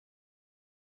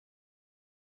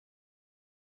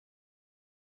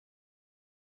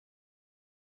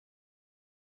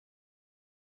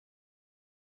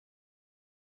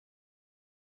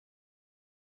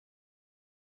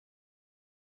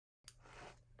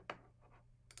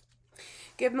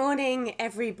Good morning,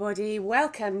 everybody.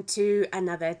 Welcome to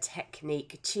another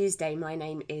Technique Tuesday. My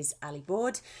name is Ali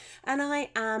Board and I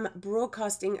am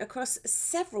broadcasting across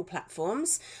several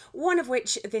platforms, one of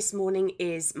which this morning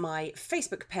is my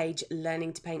Facebook page,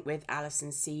 Learning to Paint with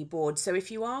Alison C. Board. So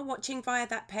if you are watching via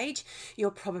that page,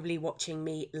 you're probably watching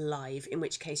me live, in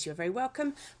which case you're very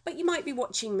welcome, but you might be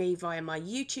watching me via my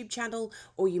YouTube channel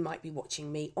or you might be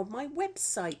watching me on my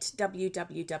website,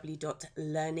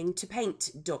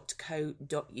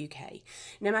 www.learningtopaint.co.uk.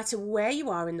 No matter where you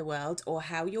are in the world or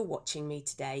how you're watching me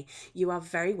today, you are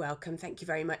very welcome. Thank you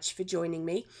very much for joining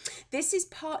me. This is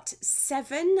part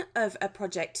 7 of a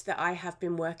project that I have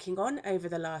been working on over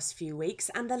the last few weeks,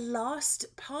 and the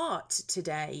last part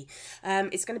today.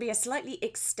 It's going to be a slightly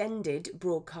extended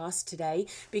broadcast today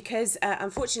because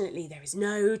unfortunately there is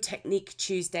no Technique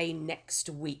Tuesday next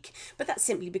week, but that's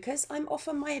simply because I'm off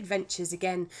on my adventures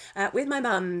again with my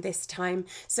mum this time.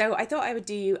 So I thought I would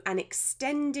do you an extended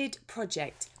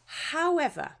project.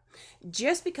 However,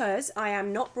 just because I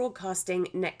am not broadcasting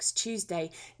next Tuesday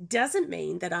doesn't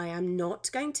mean that I am not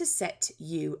going to set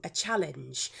you a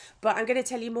challenge. But I'm going to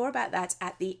tell you more about that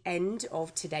at the end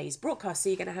of today's broadcast. So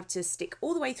you're going to have to stick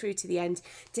all the way through to the end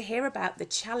to hear about the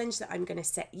challenge that I'm going to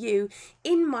set you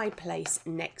in my place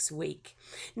next week.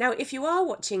 Now, if you are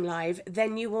watching live,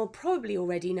 then you will probably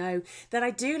already know that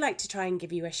I do like to try and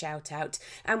give you a shout out.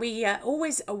 And we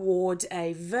always award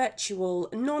a virtual,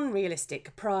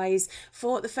 non-realistic prize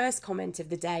for the first comment of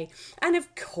the day, and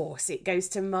of course it goes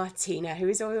to Martina, who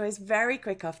is always very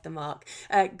quick off the mark.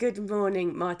 Good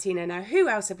morning, Martina. Now, who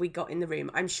else have we got in the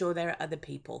room? I'm sure there are other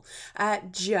people.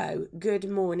 Joe, good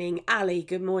morning. Ali,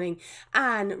 good morning.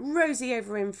 Anne, Rosie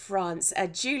over in France,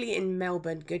 Julie in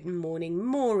Melbourne, good morning.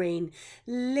 Maureen,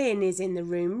 Lynn is in the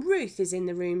room. Ruth is in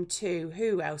the room too.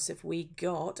 Who else have we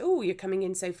got? Oh, you're coming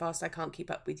in so fast I can't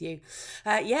keep up with you.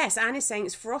 Yes, Anne is saying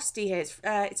it's frosty here.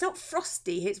 It's not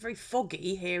frosty here, it's very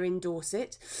foggy here in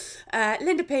Dorset.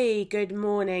 Linda P, good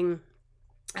morning.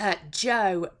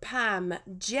 Joe, Pam,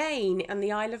 Jane on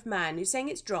the Isle of Man, who's saying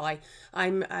it's dry.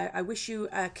 I wish you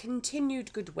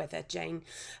continued good weather, Jane.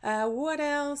 What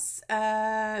else?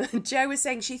 Joe was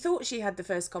saying she thought she had the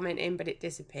first comment in, but it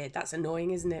disappeared. That's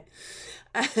annoying, isn't it?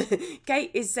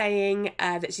 Kate is saying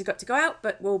that she's got to go out,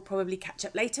 but we'll probably catch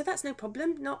up later. That's no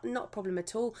problem. Not a problem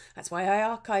at all. That's why I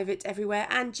archive it everywhere.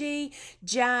 Angie,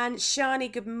 Jan,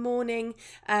 Shani, good morning.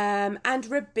 And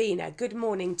Rabina, good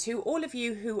morning to all of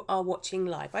you who are watching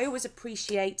live. I always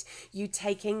appreciate you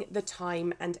taking the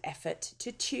time and effort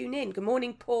to tune in. Good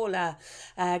morning, Paula.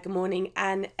 Good morning,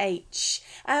 Anne H.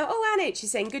 Anne H is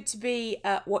saying, good to be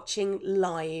watching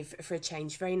live for a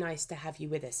change. Very nice to have you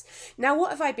with us. Now,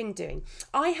 what have I been doing?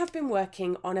 I have been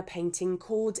working on a painting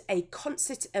called A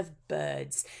Concert of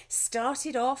Birds.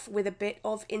 Started off with a bit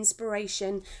of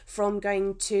inspiration from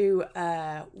going to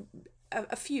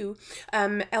a few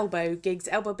Elbow gigs,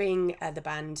 Elbow being the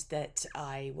band that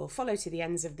I will follow to the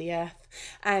ends of the earth,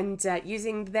 and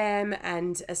using them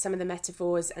and some of the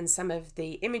metaphors and some of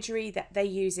the imagery that they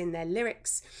use in their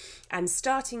lyrics, and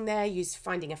starting there,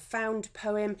 finding a found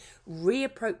poem,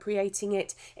 reappropriating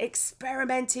it,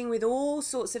 experimenting with all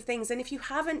sorts of things. And if you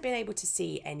haven't been able to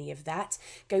see any of that,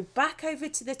 go back over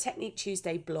to the Technique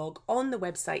Tuesday blog on the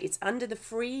website. It's under the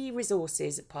free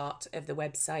resources part of the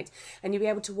website, and you'll be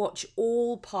able to watch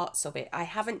all parts of it. I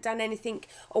haven't done anything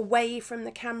away from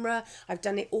the camera. I've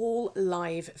done it all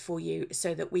live for you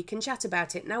so that we can chat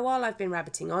about it. Now, while I've been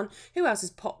rabbiting on, who else has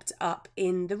popped up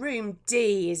in the room?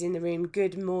 Dee is in the room.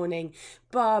 Good morning.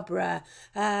 Barbara.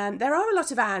 There are a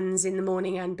lot of Anns in the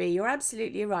morning, Anne B. You're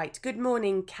absolutely right. Good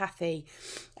morning, Kathy.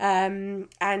 And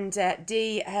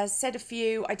Dee has said a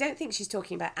few. I don't think she's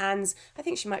talking about Anne's. I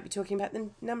think she might be talking about the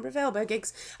number of elbow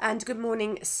gigs. And good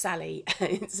morning, Sally.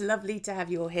 It's lovely to have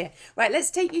you all here. Right,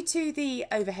 let's take you to the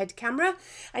overhead camera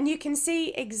and you can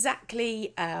see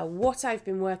exactly what I've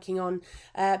been working on.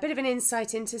 A bit of an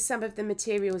insight into some of the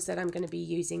materials that I'm going to be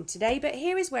using today. But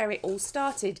here is where it all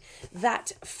started.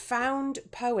 That found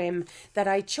poem that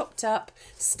I chopped up,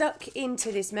 stuck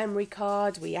into this memory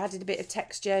card. We added a bit of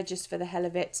texture just for the hell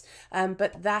of it,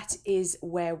 but that is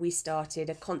where we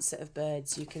started. A Concert of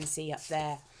Birds, you can see up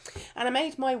there. And I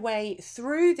made my way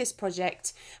through this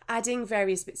project, adding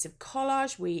various bits of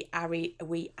collage. We added,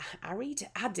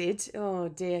 oh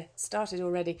dear, started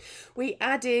already. We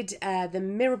added the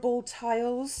mirror ball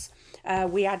tiles.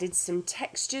 We added some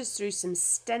textures through some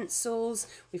stencils.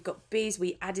 We've got bees.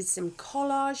 We added some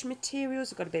collage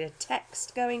materials. We've got a bit of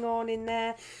text going on in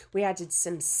there. We added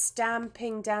some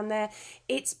stamping down there.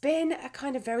 It's been a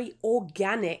kind of very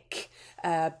organic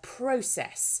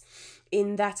process.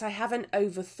 in that I haven't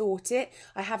overthought it.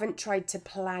 I haven't tried to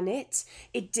plan it.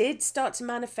 It did start to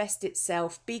manifest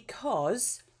itself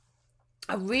because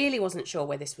I really wasn't sure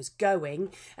where this was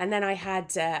going. And then I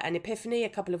had an epiphany a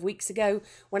couple of weeks ago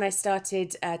when I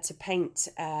started to paint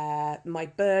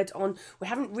my bird on. We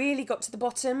haven't really got to the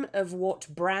bottom of what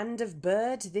brand of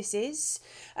bird this is.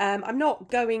 I'm not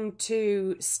going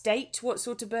to state what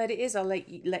sort of bird it is. I'll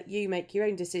let you make your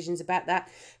own decisions about that.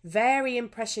 Very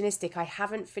impressionistic. I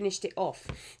haven't finished it off.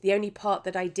 The only part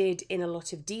that I did in a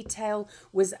lot of detail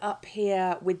was up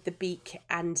here with the beak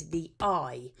and the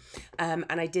eye. And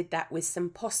I did that with some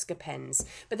Posca pens,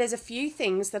 but there's a few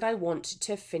things that I want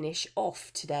to finish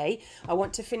off today. I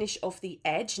want to finish off the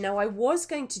edge. Now, I was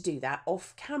going to do that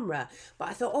off camera, but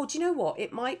I thought, oh, do you know what?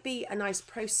 It might be a nice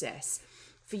process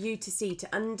for you to see,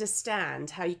 to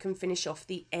understand how you can finish off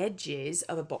the edges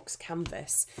of a box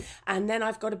canvas. And then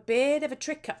I've got a bit of a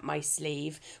trick up my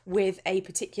sleeve with a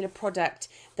particular product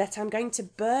that I'm going to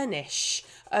burnish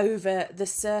over the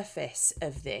surface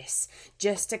of this,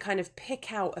 just to kind of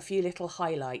pick out a few little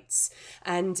highlights.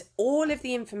 And all of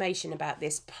the information about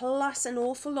this, plus an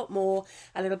awful lot more,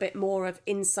 a little bit more of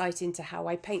insight into how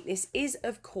I paint this, is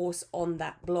of course on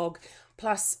that blog.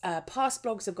 Plus, past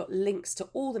blogs have got links to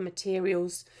all the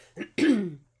materials.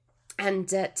 And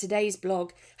today's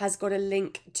blog has got a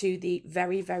link to the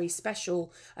very, very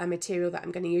special material that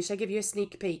I'm going to use. Shall I give you a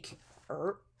sneak peek?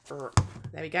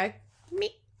 There we go. Me.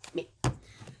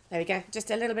 There we go. Just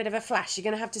a little bit of a flash. You're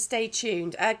going to have to stay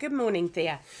tuned. Good morning,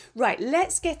 Thea. Right,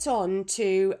 let's get on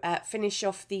to finish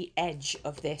off the edge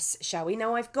of this, shall we?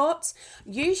 Now,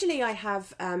 usually I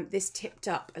have this tipped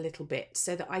up a little bit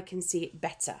so that I can see it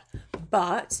better.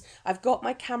 But I've got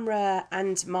my camera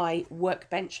and my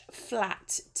workbench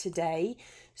flat today,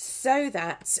 so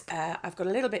that I've got a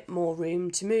little bit more room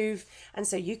to move, and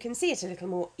so you can see it a little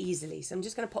more easily. So I'm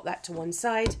just going to pop that to one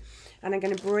side, and I'm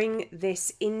going to bring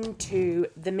this into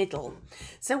the middle.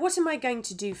 So what am I going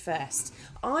to do first?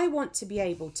 I want to be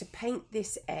able to paint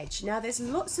this edge. Now, there's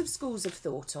lots of schools of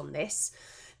thought on this.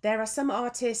 There are some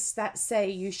artists that say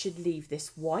you should leave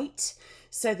this white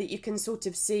so that you can sort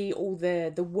of see all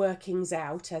the workings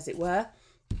out, as it were.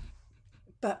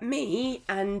 But me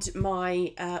and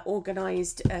my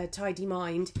organised, tidy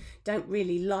mind don't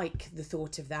really like the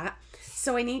thought of that.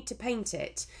 So I need to paint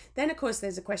it. Then, of course,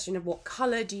 there's a question of what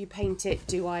colour do you paint it?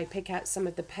 Do I pick out some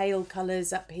of the pale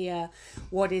colours up here?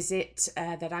 What is it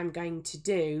that I'm going to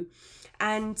do?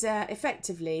 And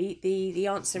effectively, the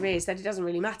answer is that it doesn't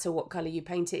really matter what colour you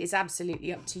paint it. It's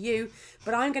absolutely up to you.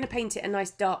 But I'm going to paint it a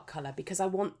nice dark colour because I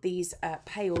want these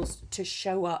pales to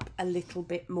show up a little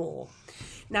bit more.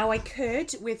 Now, I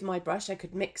could, with my brush, I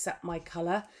could mix up my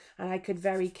colour, and I could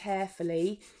very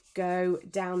carefully go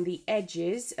down the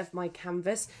edges of my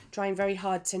canvas, trying very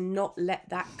hard to not let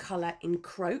that colour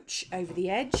encroach over the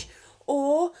edge.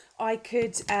 Or I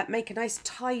could make a nice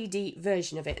tidy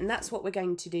version of it, and that's what we're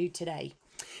going to do today.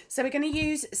 So we're going to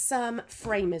use some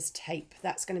framers tape.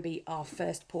 That's going to be our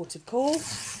first port of call,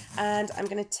 and I'm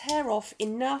going to tear off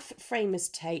enough framers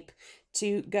tape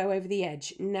to go over the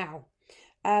edge. Now,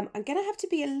 I'm going to have to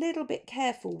be a little bit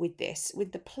careful with this,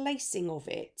 with the placing of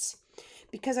it,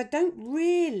 because I don't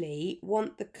really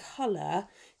want the colour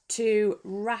to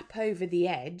wrap over the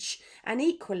edge, and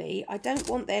equally I don't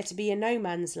want there to be a no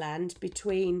man's land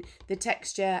between the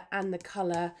texture and the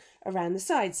colour around the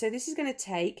sides. So this is going to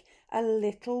take a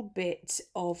little bit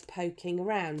of poking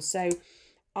around. So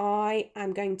I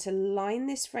am going to line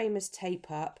this framers tape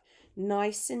up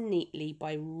nice and neatly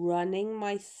by running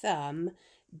my thumb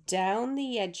down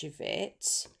the edge of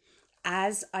it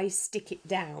as I stick it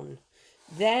down.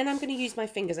 Then I'm going to use my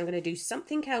fingers. I'm going to do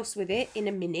something else with it in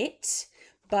a minute,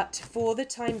 but for the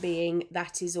time being,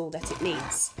 that is all that it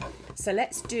needs. So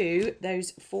let's do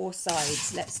those 4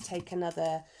 sides. Let's take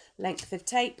another length of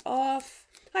tape off.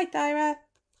 Hi, Thyra.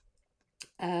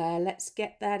 Let's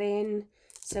get that in.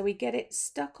 So we get it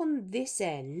stuck on this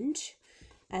end,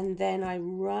 and then I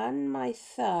run my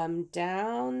thumb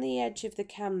down the edge of the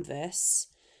canvas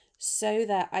so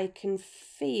that I can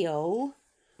feel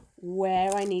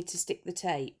where I need to stick the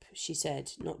tape, she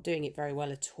said, not doing it very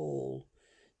well at all.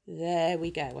 There we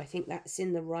go. I think that's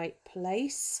in the right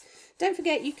place. Don't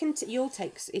forget, you'll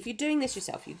take, if you're doing this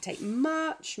yourself, you take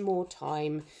much more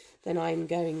time than I'm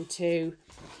going to.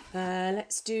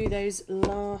 Let's do those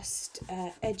last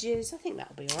edges. I think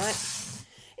that'll be all right.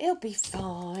 It'll be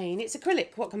fine. It's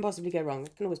acrylic. What can possibly go wrong?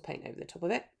 I can always paint over the top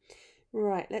of it.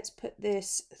 Right, let's put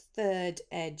this third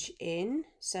edge in.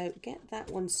 So get that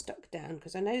one stuck down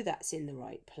because I know that's in the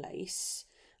right place.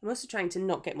 I'm also trying to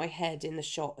not get my head in the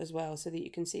shot as well so that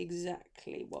you can see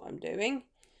exactly what I'm doing.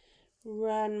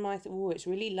 Run my... Oh, it's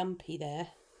really lumpy there.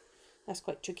 That's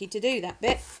quite tricky to do, that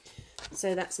bit.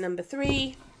 So that's number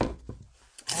 3.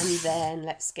 And then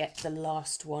let's get the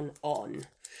last one on.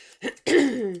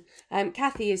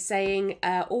 Kathy is saying,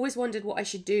 always wondered what I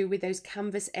should do with those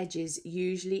canvas edges,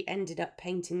 usually ended up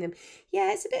painting them.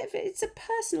 Yeah, it's a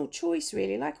personal choice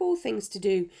really, like all things to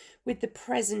do with the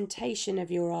presentation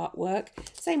of your artwork.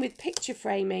 Same with picture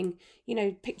framing, you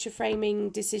know, picture framing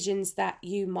decisions that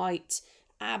you might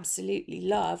absolutely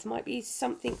love might be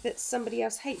something that somebody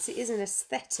else hates. It is an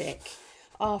aesthetic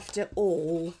after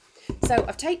all. So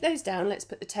I've taped those down. Let's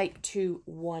put the tape to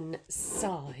one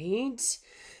side.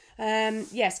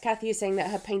 Yes, Kathy is saying that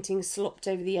her painting slopped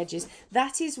over the edges.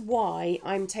 That is why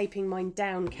I'm taping mine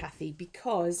down, Kathy,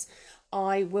 because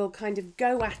I will kind of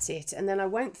go at it and then I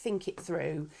won't think it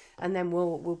through, and then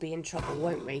we'll be in trouble,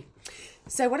 won't we?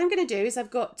 So what I'm going to do is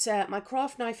I've got my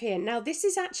craft knife here. Now this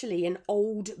is actually an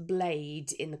old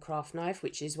blade in the craft knife,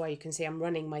 which is why you can see I'm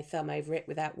running my thumb over it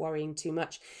without worrying too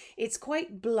much. It's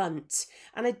quite blunt,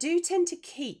 and I do tend to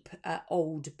keep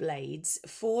old blades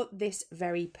for this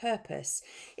very purpose.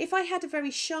 If I had a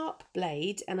very sharp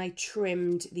blade and I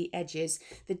trimmed the edges,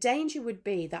 the danger would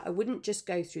be that I wouldn't just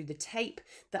go through the tape,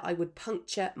 that I would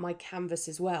puncture my canvas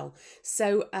as well.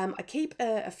 So I keep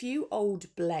a few old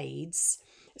blades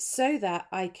so that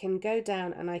I can go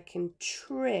down and I can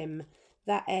trim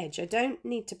that edge. I don't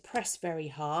need to press very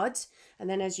hard, and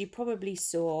then as you probably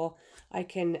saw, I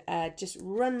can just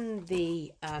run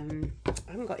the I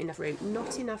haven't got enough room,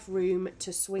 not enough room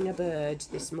to swing a bird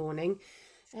this morning.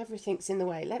 Everything's in the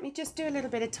way. Let me just do a little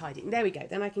bit of tidying. There we go,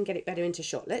 then I can get it better into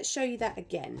shot. Let's show you that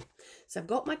again. So I've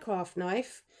got my craft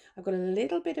knife, I've got a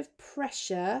little bit of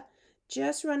pressure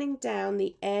just running down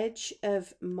the edge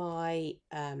of my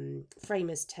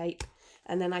framer's tape,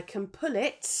 and then I can pull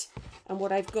it, and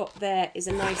what I've got there is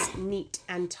a nice neat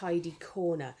and tidy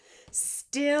corner.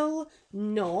 Still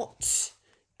not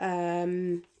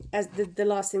as the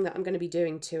last thing that I'm going to be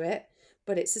doing to it,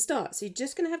 but it's a start. So you're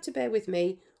just going to have to bear with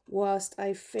me whilst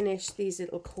I finish these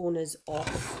little corners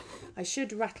off. I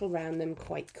should rattle around them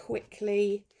quite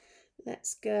quickly.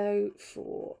 Let's go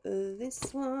for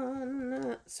this one.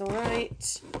 That's all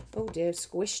right. Oh dear,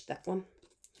 squished that one.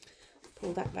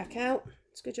 Pull that back out.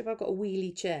 It's a good job I've got a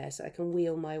wheelie chair so I can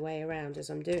wheel my way around as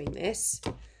I'm doing this.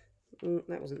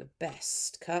 That wasn't the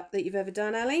best cut that you've ever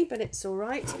done, Ali, but it's all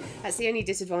right. That's the only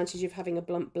disadvantage of having a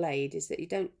blunt blade, is that you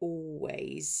don't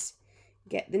always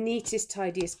get the neatest,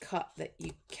 tidiest cut that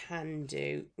you can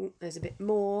do. There's a bit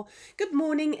more. Good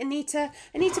morning, Anita.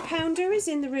 Anita Pounder is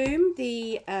in the room,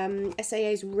 the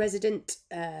SAA's resident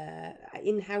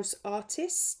in-house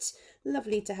artist.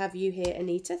 Lovely to have you here,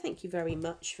 Anita. Thank you very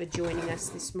much for joining us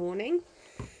this morning.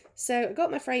 So I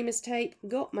got my framer's tape,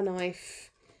 got my knife,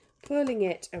 pulling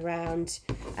it around,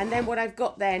 and then what I've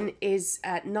got then is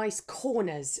nice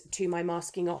corners to my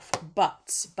masking off.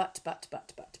 But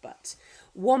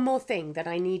one more thing that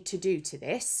I need to do to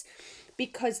this,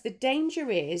 because the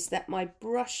danger is that my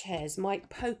brush hairs might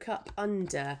poke up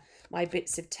under my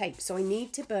bits of tape, so I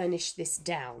need to burnish this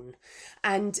down.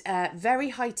 And very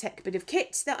high-tech bit of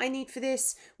kit that I need for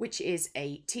this, which is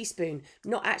a teaspoon.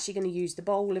 I'm not actually going to use the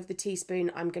bowl of the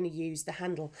teaspoon, I'm going to use the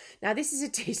handle. Now this is a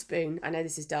teaspoon, I know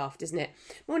this is daft, isn't it?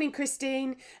 Morning,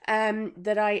 Christine.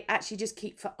 That I actually just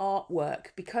keep for artwork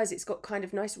because it's got kind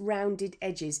of nice rounded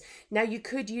edges. Now you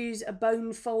could use a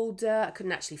bone folder. I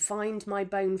couldn't actually find my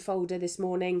bone folder this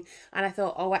morning, and I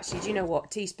thought, oh, actually, do you know what?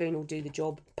 Teaspoon will do the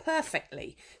job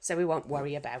perfectly, so we won't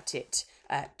worry about it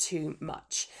too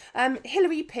much.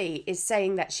 Hilary P is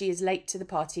saying that she is late to the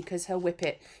party because her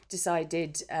whippet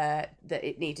decided that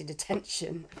it needed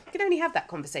attention. You can only have that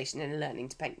conversation in a learning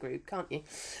to paint group, can't you?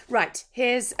 Right,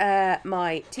 here's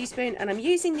my teaspoon, and I'm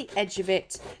using the edge of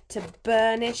it to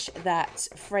burnish that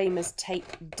framer's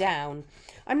tape down.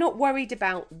 I'm not worried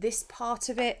about this part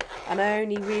of it, I'm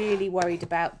only really worried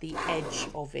about the edge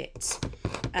of it.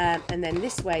 And then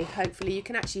this way, hopefully you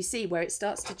can actually see where it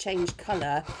starts to change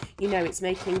colour. You know it's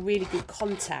making really good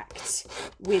contact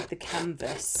with the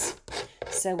canvas.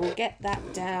 So we'll get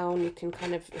that down. You can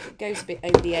kind of, if it goes a bit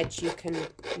over the edge, you can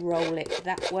roll it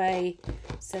that way.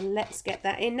 So let's get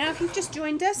that in. Now, if you've just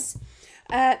joined us,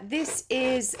 this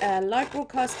is a live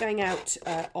broadcast going out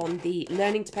on the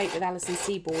Learning to Paint with Alison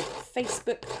Seaboard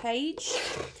Facebook page.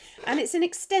 And it's an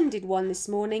extended one this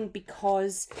morning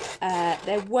because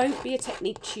there won't be a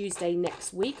Technique Tuesday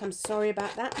next week. I'm sorry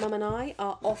about that. Mum and I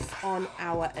are off on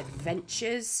our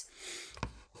adventures.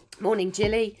 Morning,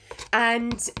 Jilly.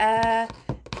 And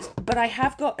but I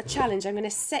have got a challenge. I'm going to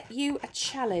set you a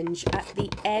challenge at the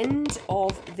end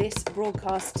of this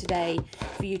broadcast today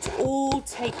for you to all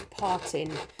take part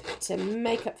in to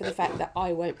make up for the fact that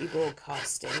I won't be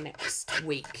broadcasting next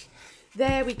week.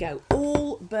 There we go,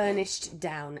 all burnished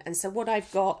down. And so what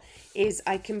I've got is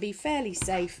I can be fairly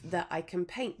safe that I can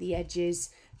paint the edges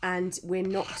and we're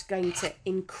not going to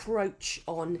encroach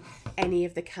on any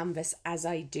of the canvas as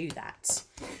I do that.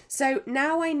 So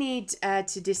now I need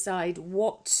to decide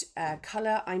what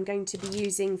colour I'm going to be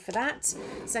using for that.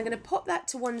 So I'm going to pop that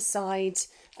to one side.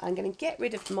 I'm going to get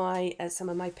rid of my some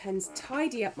of my pens,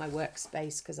 tidy up my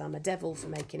workspace because I'm a devil for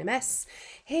making a mess.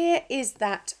 Here is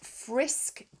that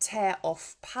Frisk Tear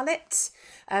Off palette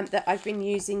that I've been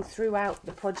using throughout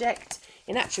the project.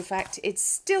 In actual fact, it's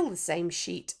still the same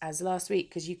sheet as last week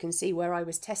because you can see where I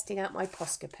was testing out my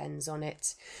Posca pens on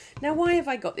it. Now, why have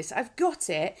I got this? I've got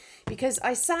it because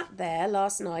I sat there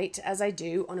last night, as I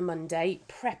do on a Monday,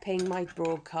 prepping my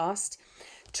broadcast,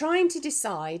 trying to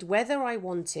decide whether I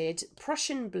wanted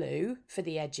Prussian blue for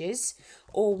the edges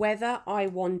or whether I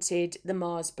wanted the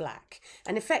Mars black.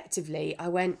 And effectively I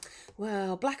went,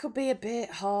 well, black will be a bit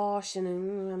harsh and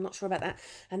I'm not sure about that.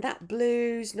 And that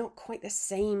blue's not quite the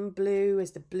same blue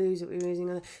as the blues that we were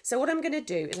using. So what I'm going to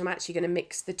do is I'm actually going to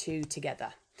mix the two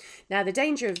together. Now the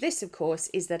danger of this, of course,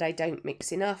 is that I don't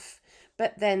mix enough,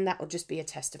 but then that will just be a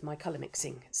test of my colour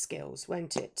mixing skills,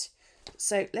 won't it?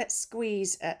 So let's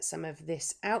squeeze some of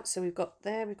this out. So we've got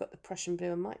the Prussian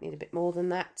blue. I might need a bit more than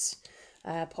that.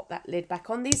 Pop that lid back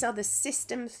on. These are the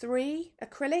System 3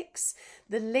 acrylics.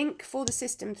 The link for the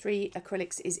System 3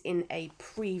 acrylics is in a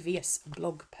previous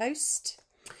blog post.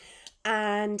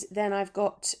 And then I've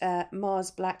got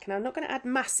Mars black. Now I'm not going to add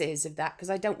masses of that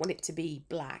because I don't want it to be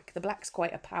black. The black's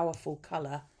quite a powerful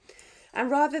colour. And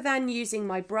rather than using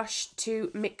my brush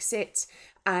to mix it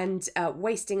and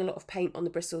wasting a lot of paint on the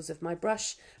bristles of my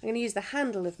brush, I'm going to use the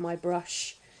handle of my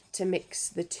brush to mix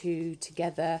the two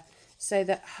together so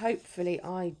that hopefully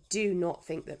I do not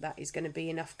think that that is going to be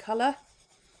enough colour.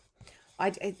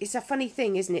 It's a funny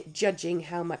thing, isn't it, judging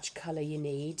how much colour you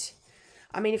need.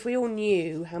 I mean, if we all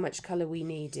knew how much colour we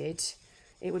needed,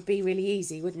 it would be really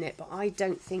easy, wouldn't it? But I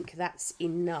don't think that's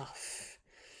enough.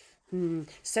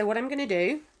 So what I'm going to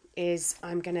do is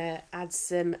I'm going to add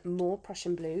some more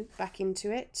Prussian blue back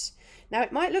into it. Now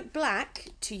it might look black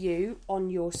to you on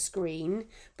your screen,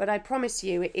 but I promise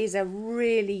you it is a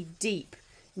really deep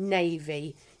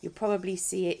navy. You'll probably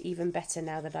see it even better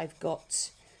now that I've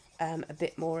got a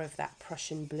bit more of that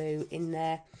Prussian blue in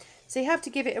there. So you have to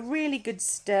give it a really good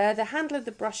stir. The handle of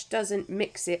the brush doesn't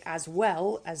mix it as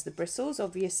well as the bristles,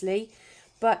 obviously,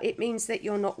 but it means that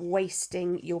you're not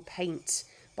wasting your paint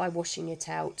by washing it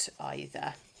out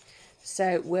either.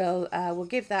 So we'll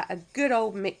give that a good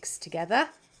old mix together,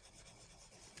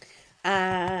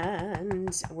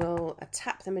 and we'll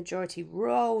tap the majority,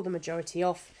 roll the majority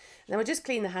off, and then we'll just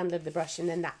clean the handle of the brush, and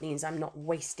then that means I'm not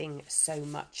wasting so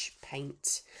much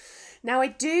paint. Now I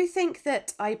do think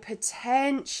that I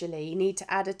potentially need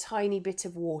to add a tiny bit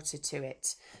of water to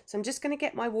it. So I'm just going to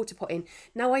get my water pot in.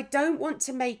 Now I don't want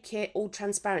to make it all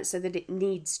transparent so that it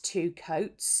needs two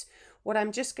coats. What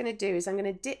I'm just going to do is I'm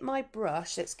going to dip my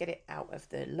brush, let's get it out of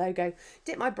the logo,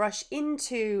 dip my brush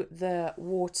into the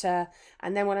water,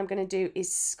 and then what I'm going to do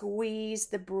is squeeze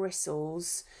the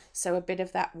bristles, so a bit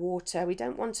of that water, we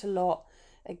don't want a lot,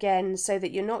 again, so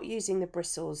that you're not using the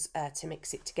bristles to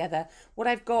mix it together. What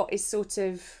I've got is sort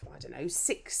of, I don't know,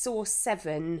 6 or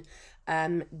 7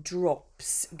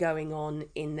 drops going on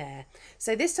in there.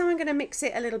 So this time I'm going to mix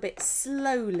it a little bit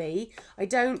slowly. I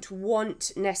don't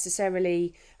want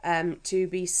necessarily to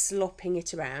be slopping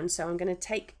it around, so I'm going to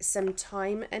take some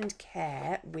time and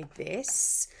care with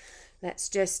this. Let's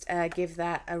just give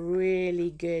that a really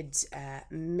good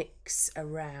mix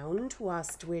around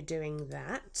whilst we're doing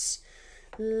that.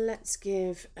 Let's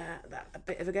give that a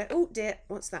bit of a go. Oh dear,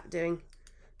 what's that doing?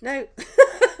 No,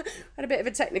 had a bit of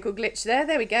a technical glitch there.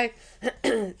 There we go.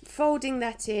 Folding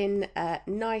that in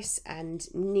nice and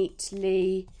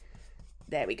neatly.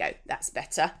 There we go, that's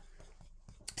better.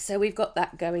 So we've got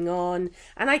that going on,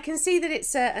 and I can see that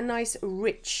it's a nice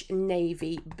rich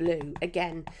navy blue.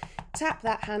 Again, tap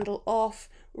that handle off,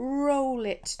 roll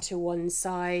it to one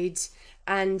side,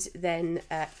 and then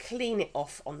clean it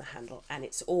off on the handle, and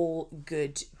it's all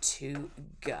good to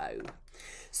go.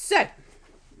 So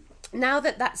now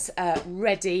that that's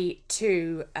ready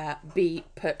to be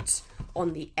put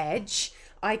on the edge,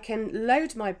 I can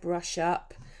load my brush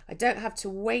up. I don't have to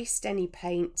waste any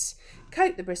paint,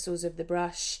 coat the bristles of the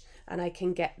brush, and I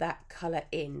can get that colour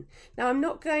in. Now I'm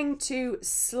not going to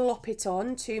slop it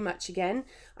on too much again.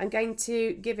 I'm going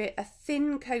to give it a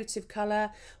thin coat of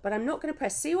colour, but I'm not going to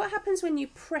press. See what happens when you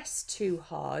press too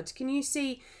hard? Can you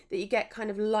see that you get kind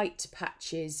of light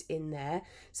patches in there?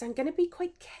 So I'm going to be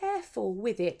quite careful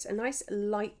with it. A nice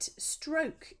light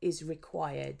stroke is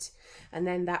required, and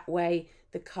then that way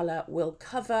the colour will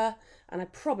cover, and I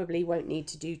probably won't need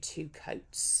to do 2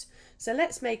 coats. So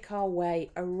let's make our way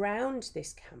around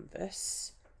this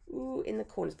canvas. Ooh, in the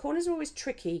corners. Corners are always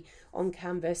tricky on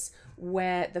canvas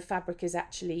where the fabric is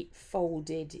actually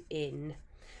folded in.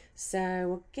 So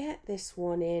we'll get this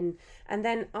one in, and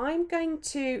then I'm going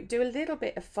to do a little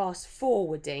bit of fast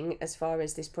forwarding as far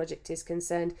as this project is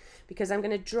concerned, because I'm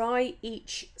going to dry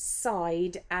each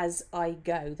side as I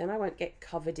go. Then I won't get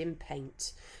covered in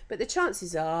paint. But the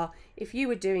chances are, if you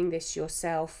were doing this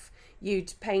yourself,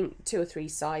 you'd paint 2 or 3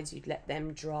 sides, you'd let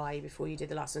them dry before you did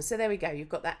the last one. So there we go, you've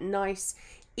got that nice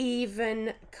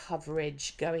even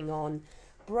coverage going on.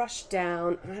 Brush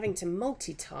down. I'm having to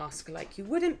multitask like you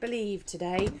wouldn't believe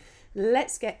today.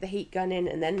 Let's get the heat gun in,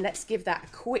 and then let's give that a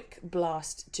quick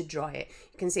blast to dry it.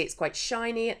 You can see it's quite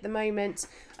shiny at the moment.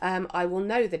 I will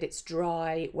know that it's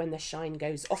dry when the shine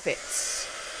goes off it.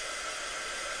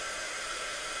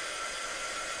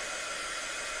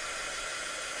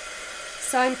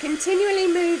 So I'm continually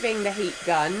moving the heat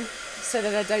gun so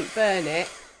that I don't burn it.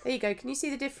 There you go. Can you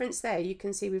see the difference there? You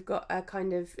can see we've got a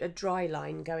kind of a dry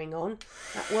line going on.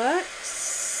 That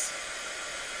works.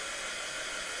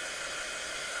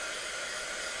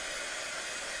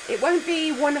 It won't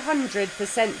be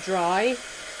 100% dry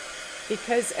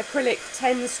because acrylic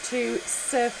tends to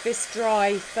surface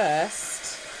dry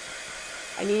first,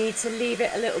 and you need to leave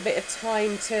it a little bit of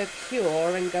time to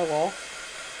cure and go off.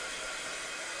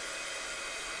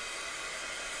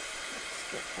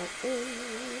 Let's get that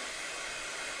in.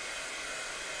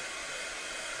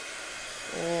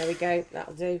 There we go,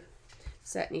 that'll do.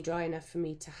 Certainly dry enough for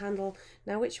me to handle.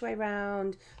 Now which way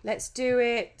round? Let's do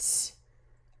it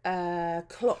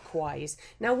clockwise.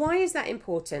 Now why is that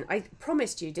important? I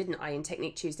promised you, didn't I, in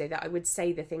Technique Tuesday, that I would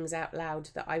say the things out loud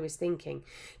that I was thinking.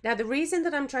 Now the reason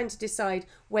that I'm trying to decide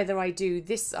whether I do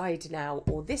this side now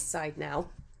or this side now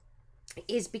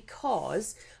is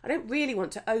because I don't really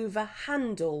want to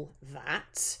overhandle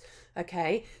that.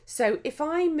 Okay, so if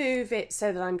I move it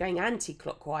so that I'm going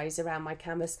anti-clockwise around my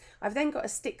canvas, I've then got to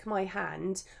stick my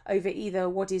hand over either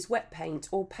what is wet paint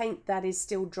or paint that is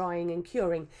still drying and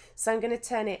curing. So I'm going to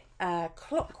turn it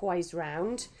clockwise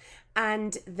round,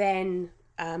 and then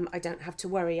I don't have to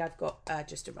worry. I've got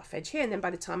just a rough edge here, and then by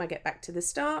the time I get back to the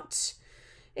start,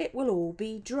 it will all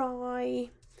be dry.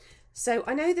 So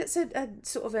I know that's a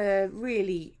sort of a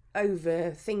really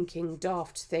overthinking,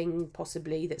 daft thing,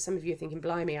 possibly, that some of you are thinking,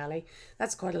 blimey, Ali,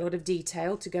 that's quite a lot of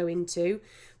detail to go into.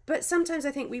 But sometimes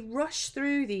I think we rush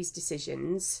through these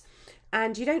decisions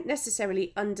and you don't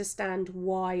necessarily understand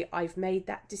why I've made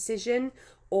that decision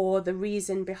or the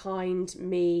reason behind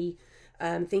me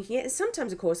thinking it. And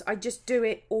sometimes, of course, I just do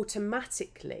it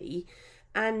automatically.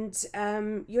 And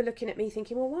you're looking at me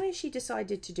thinking, well, why has she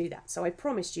decided to do that? So I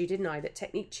promised you, didn't I, that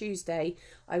Technique Tuesday,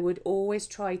 I would always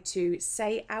try to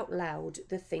say out loud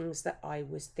the things that I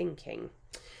was thinking.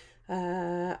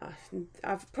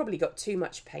 I've probably got too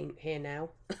much paint here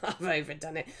now. I've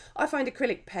overdone it. I find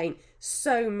acrylic paint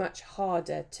so much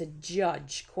harder to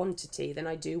judge quantity than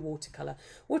I do watercolour.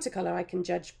 Watercolour, I can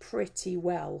judge pretty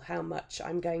well how much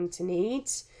I'm going to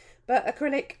need. But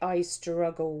acrylic, I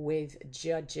struggle with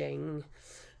judging.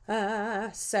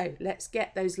 So let's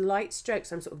get those light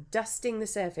strokes. I'm sort of dusting the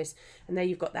surface, and there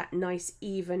you've got that nice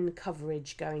even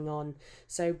coverage going on.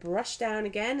 So brush down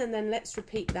again, and then let's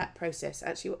repeat that process.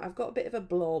 Actually, I've got a bit of a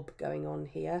blob going on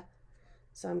here,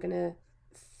 so I'm going to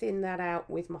thin that out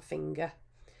with my finger,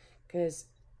 because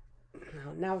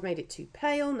now I've made it too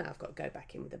pale. Now I've got to go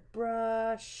back in with a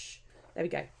brush. There we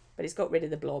go. But it's got rid of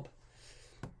the blob.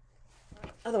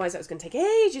 Otherwise that was going to take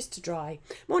ages to dry.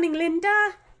 Morning,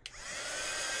 Linda.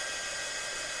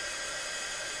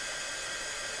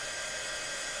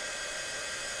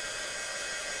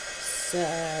 So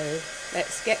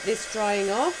let's get this drying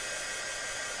off.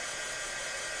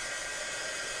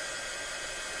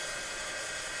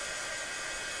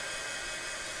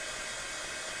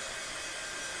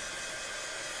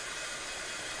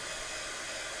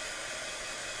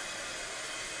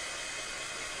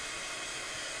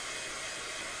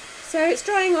 So it's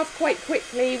drying off quite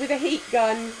quickly. With a heat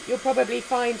gun, you'll probably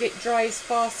find it dries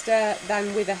faster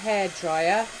than with a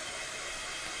hairdryer.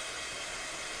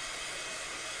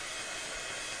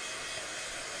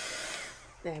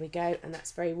 There we go, and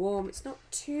that's very warm. It's not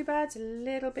too bad. It's a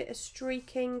little bit of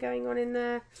streaking going on in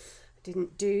there. I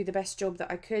didn't do the best job that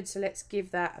I could, so let's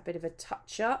give that a bit of a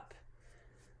touch up.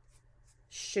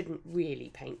 Shouldn't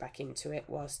really paint back into it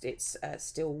whilst it's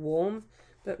still warm,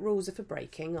 but rules are for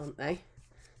breaking, aren't they?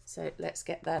 So let's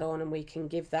get that on, and we can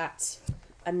give that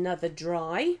another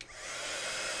dry.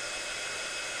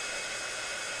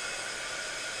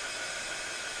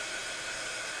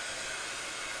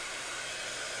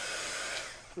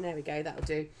 There we go, that'll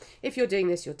do. If you're doing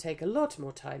this, you'll take a lot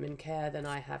more time and care than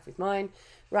I have with mine.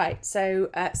 Right, so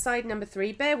side number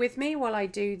 3, bear with me while I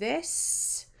do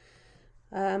this.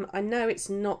 I know it's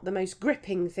not the most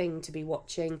gripping thing to be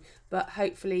watching, but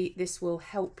hopefully this will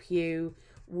help you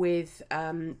with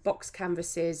box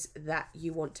canvases that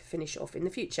you want to finish off in the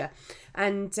future.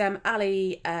 And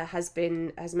Ali has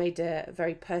made a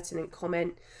very pertinent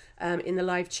comment in the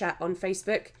live chat on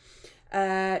Facebook.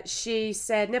 She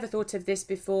said, never thought of this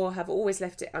before, have always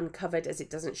left it uncovered as it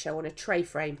doesn't show on a tray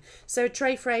frame. So a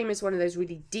tray frame is one of those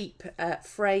really deep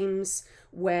frames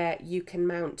where you can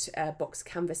mount box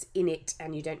canvas in it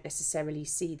and you don't necessarily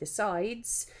see the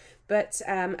sides. But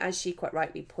as she quite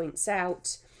rightly points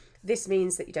out, this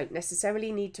means that you don't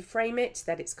necessarily need to frame it,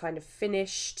 that it's kind of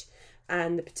finished,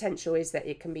 and the potential is that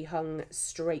it can be hung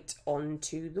straight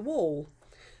onto the wall.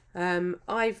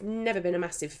 I've never been a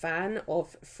massive fan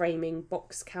of framing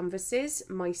box canvases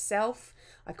myself.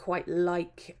 I quite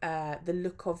like the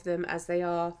look of them as they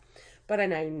are, but I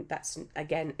know that's,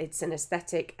 again, it's an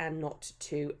aesthetic and not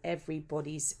to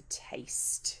everybody's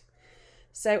taste.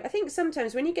 So I think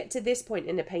sometimes when you get to this point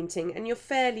in a painting and you're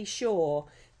fairly sure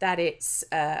that it's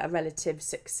a relative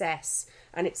success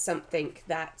and it's something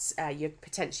that you're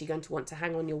potentially going to want to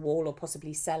hang on your wall or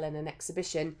possibly sell in an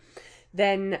exhibition,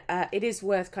 then it is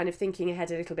worth kind of thinking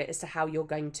ahead a little bit as to how you're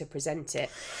going to present it.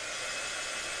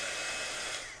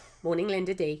 Morning,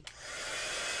 Linda D.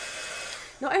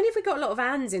 Not only have we got a lot of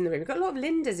Anns in the room, we've got a lot of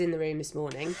Lindas in the room this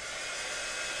morning.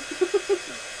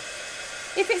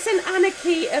 If it's an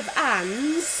anarchy of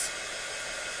Anns,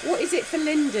 what is it for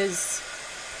Lindas?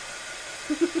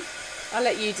 I'll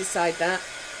let you decide that.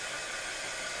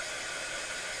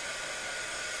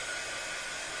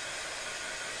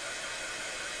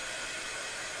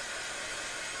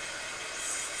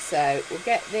 So we'll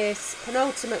get this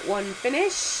penultimate one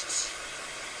finished.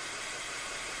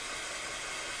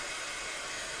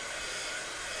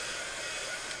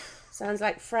 Sounds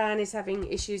like Fran is having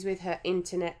issues with her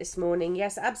internet this morning.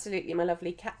 Yes, absolutely, my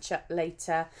lovely. Catch up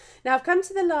later. Now I've come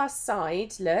to the last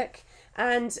side, look,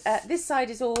 and this side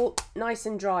is all nice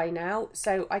and dry now,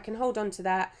 so I can hold on to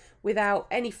that without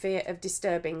any fear of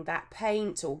disturbing that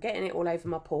paint or getting it all over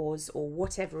my paws or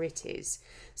whatever it is.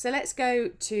 So let's go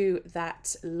to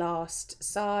that last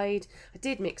side. I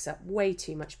did mix up way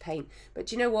too much paint, but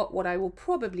do you know what? What I will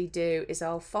probably do is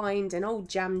I'll find an old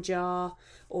jam jar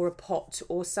or a pot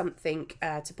or something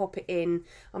to pop it in.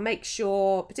 I'll make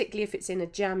sure, particularly if it's in a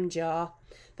jam jar,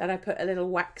 that I put a little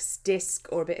wax disc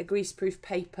or a bit of greaseproof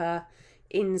paper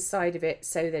inside of it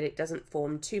so that it doesn't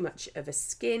form too much of a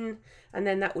skin, and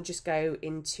then that will just go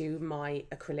into my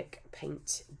acrylic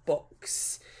paint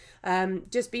box.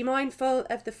 Just be mindful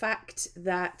of the fact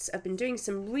that I've been doing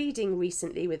some reading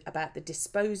recently about the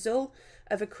disposal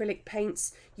of acrylic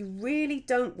paints. You really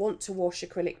don't want to wash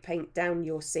acrylic paint down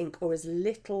your sink, or as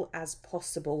little as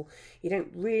possible. You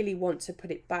don't really want to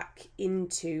put it back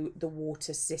into the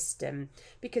water system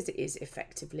because it is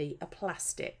effectively a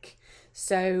plastic.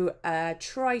 So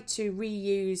try to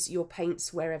reuse your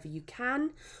paints wherever you can,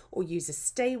 or use a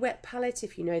stay wet palette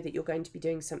if you know that you're going to be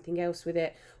doing something else with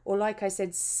it, or like I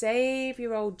said, save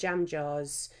your old jam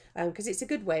jars because it's a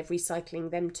good way of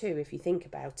recycling them too if you think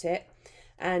about it.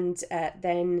 And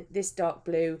then this dark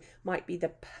blue might be the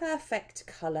perfect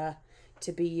colour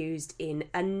to be used in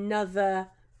another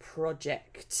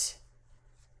project.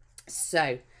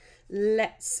 So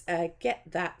let's get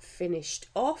that finished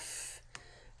off,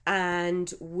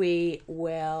 and we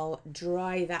will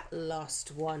dry that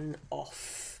last one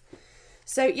off.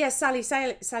 So yes, Sally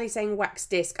saying wax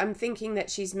disc. I'm thinking that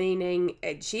she's meaning,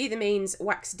 she either means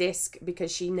wax disc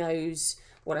because she knows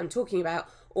what I'm talking about,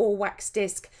 or wax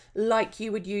disc like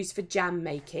you would use for jam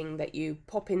making, that you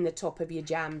pop in the top of your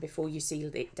jam before you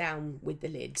sealed it down with the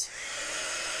lid.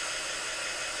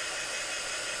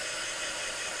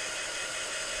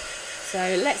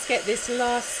 So let's get this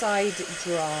last side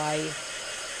dry.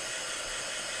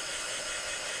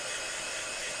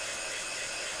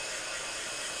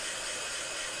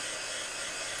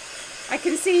 I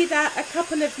can see that a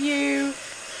couple of you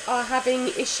are having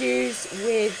issues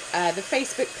with the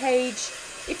Facebook page.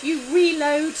 If you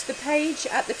reload the page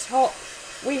at the top,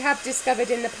 we have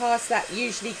discovered in the past that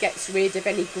usually gets rid of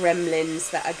any gremlins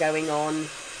that are going on.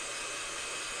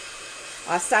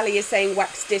 Sally is saying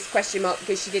wax disc question mark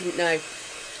because she didn't know.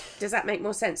 Does that make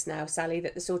more sense now, Sally,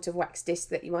 that the sort of wax disc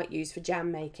that you might use for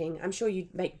jam making? I'm sure you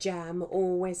make jam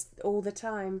always, all the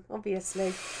time,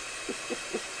 obviously.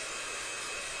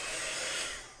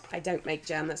 I don't make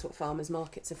jam, that's what farmers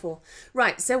markets are for.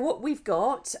 Right, so what we've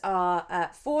got are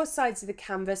 4 sides of the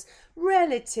canvas,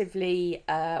 relatively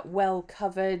well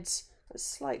covered. A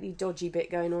slightly dodgy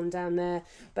bit going on down there,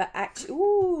 but actually,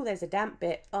 ooh, there's a damp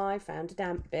bit. I found a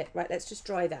damp bit. Right, let's just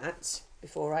dry that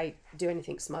before I do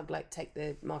anything smug like take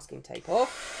the masking tape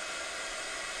off.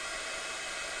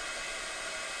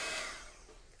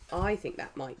 I think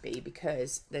that might be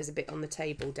because there's a bit on the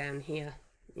table down here.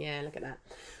 Yeah, look at that.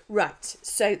 Right,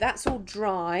 so that's all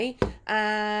dry,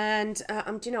 and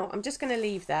do you know what? I'm just going to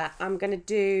leave that. I'm going to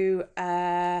do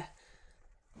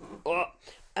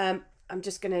I'm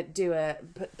just going to do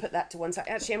put that to one side.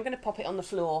 Actually, I'm going to pop it on the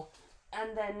floor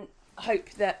and then hope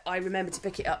that I remember to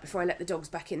pick it up before I let the dogs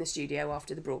back in the studio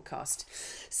after the broadcast.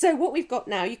 So what we've got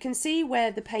now, you can see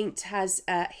where the paint has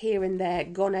here and there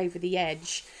gone over the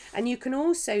edge, and you can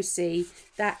also see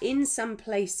that in some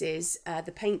places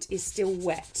the paint is still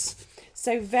wet.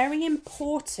 So very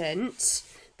important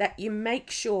that you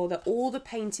make sure that all the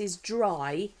paint is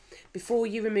dry before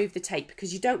you remove the tape,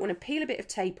 because you don't want to peel a bit of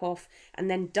tape off and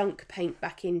then dunk paint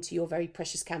back into your very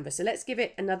precious canvas. So let's give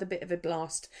it another bit of a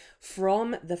blast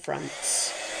from the front.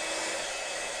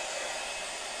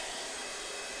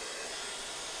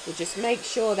 We'll just make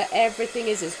sure that everything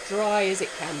is as dry as it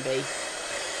can be.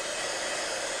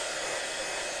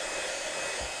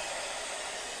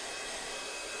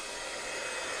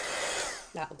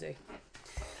 That'll do.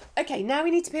 Okay, now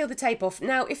we need to peel the tape off.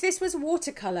 Now, if this was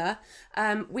watercolour,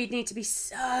 we'd need to be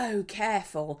so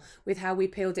careful with how we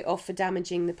peeled it off for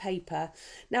damaging the paper.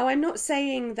 Now, I'm not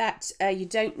saying that you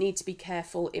don't need to be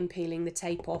careful in peeling the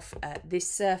tape off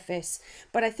this surface,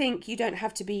 but I think you don't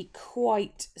have to be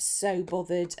quite so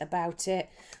bothered about it.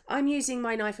 I'm using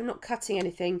my knife, I'm not cutting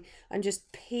anything, I'm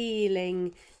just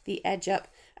peeling the edge up.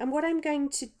 And what I'm going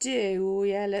to do, oh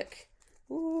yeah, look,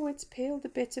 oh, it's peeled a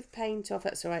bit of paint off.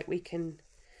 That's all right, we can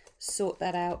sort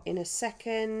that out in a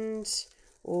second.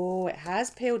 Oh, it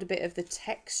has peeled a bit of the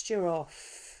texture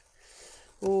off.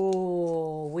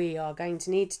 Oh, we are going to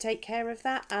need to take care of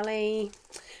that, Ali.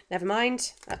 Never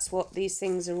mind, that's what these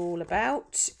things are all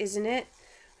about, isn't it?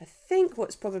 I think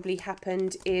what's probably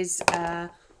happened is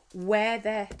where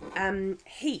the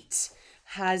heat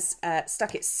has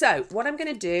stuck it. So what I'm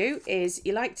going to do is,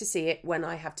 you like to see it when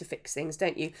I have to fix things,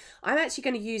 don't you? I'm actually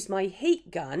going to use my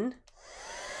heat gun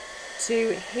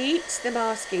to heat the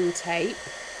masking tape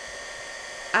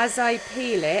as I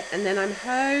peel it, and then I'm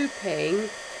hoping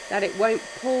that it won't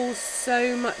pull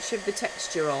so much of the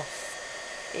texture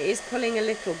off. It is pulling a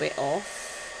little bit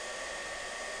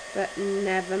off, but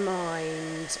never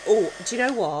mind. Oh, do you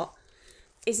know what?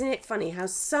 Isn't it funny how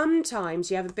sometimes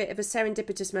you have a bit of a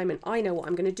serendipitous moment? I know what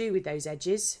I'm going to do with those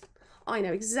edges. I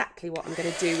know exactly what I'm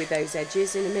going to do with those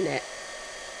edges in a minute.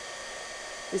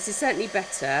 This is certainly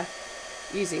better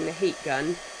using the heat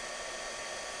gun.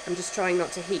 I'm just trying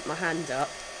not to heat my hand up.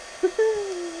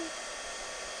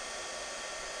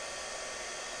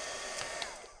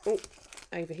 Oh,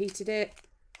 overheated it.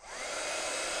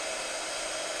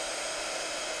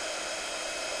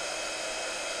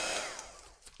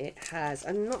 It has.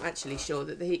 I'm not actually sure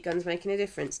that the heat gun's making a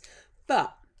difference,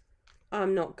 but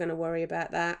I'm not going to worry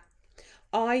about that.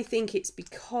 I think it's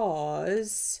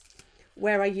because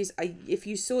where if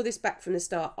you saw this back from the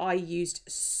start, I used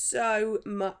so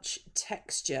much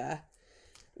texture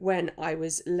when I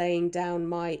was laying down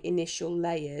my initial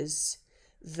layers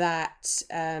that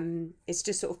it's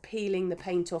just sort of peeling the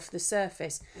paint off the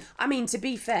surface. I mean, to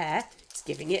be fair, it's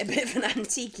giving it a bit of an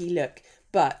antique-y look,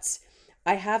 but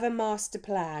I have a master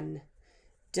plan.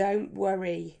 Don't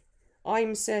worry.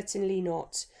 I'm certainly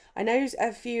not. I know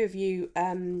a few of you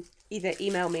either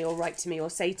email me or write to me or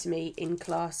say to me in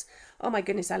class, oh my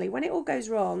goodness, Ali, when it all goes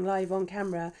wrong live on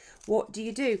camera, what do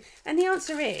you do? And the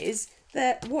answer is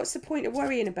that what's the point of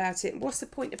worrying about it? What's the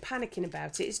point of panicking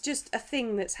about it? It's just a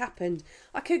thing that's happened.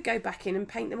 I could go back in and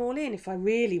paint them all in if I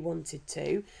really wanted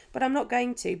to, but I'm not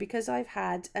going to because I've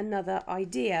had another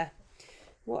idea.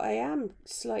 What I am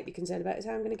slightly concerned about is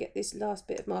how I'm going to get this last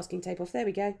bit of masking tape off. There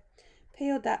we go.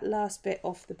 Peeled that last bit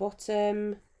off the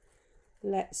bottom.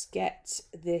 Let's get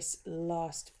this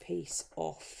last piece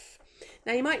off.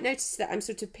 Now you might notice that I'm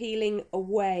sort of peeling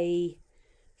away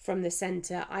from the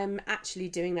centre. I'm actually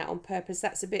doing that on purpose.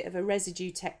 That's a bit of a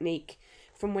residue technique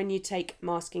from when you take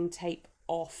masking tape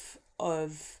off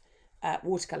of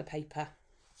watercolour paper.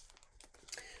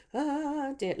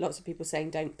 Ah dear, lots of people saying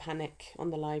don't panic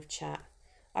on the live chat.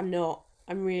 I'm not.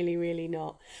 I'm really, really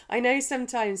not. I know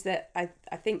sometimes that I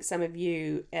think some of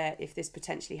you, if this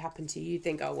potentially happened to you,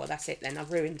 think, oh, well, that's it then,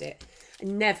 I've ruined it. I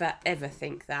never, ever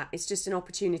think that. It's just an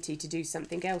opportunity to do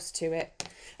something else to it.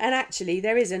 And actually,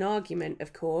 there is an argument,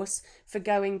 of course, for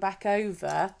going back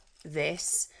over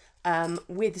this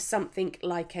with something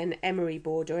like an emery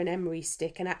board or an emery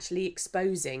stick and actually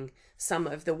exposing some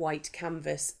of the white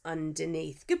canvas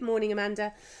underneath. Good morning,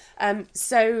 Amanda.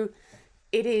 So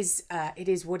it is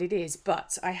what it is,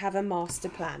 but I have a master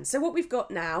plan. So what we've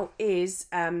got now is,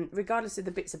 regardless of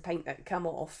the bits of paint that come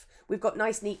off, we've got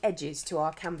nice neat edges to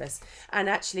our canvas. And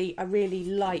actually I really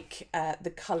like the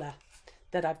colour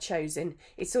that I've chosen.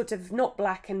 It's sort of not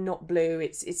black and not blue,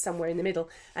 it's somewhere in the middle,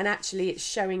 and actually it's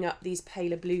showing up these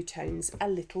paler blue tones a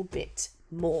little bit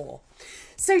more.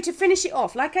 So to finish it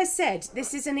off, like I said,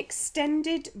 this is an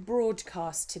extended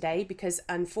broadcast today because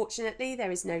unfortunately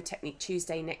there is no Technique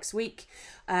Tuesday next week.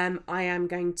 I am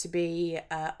going to be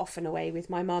off and away with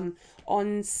my mum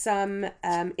on some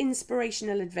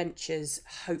inspirational adventures,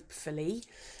 hopefully.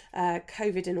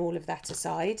 COVID and all of that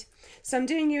aside. So I'm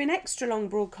doing you an extra long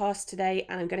broadcast today,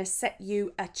 and I'm going to set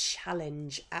you a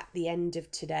challenge at the end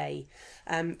of today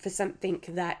for something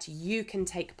that you can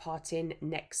take part in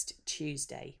next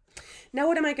Tuesday. Now,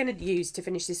 what am I going to use to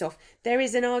finish this off? There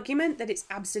is an argument that it's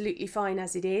absolutely fine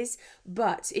as it is,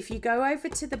 but if you go over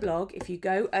to the blog, if you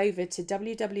go over to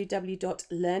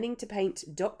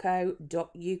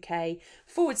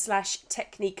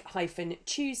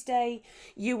www.learningtopaint.co.uk/technique-tuesday,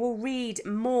 you will read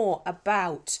more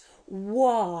about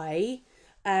why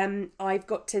I've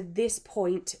got to this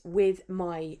point with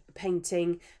my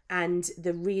painting and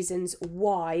the reasons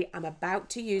why I'm about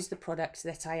to use the product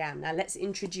that I am. Now let's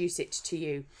introduce it to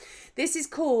you. This is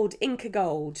called Inca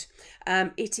Gold.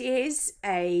 It is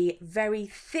a very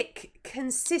thick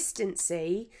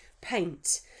consistency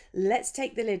paint. Let's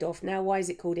take the lid off. Now, why is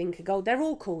it called Inca Gold? They're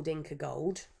all called Inca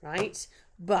Gold, right?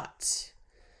 But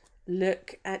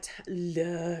look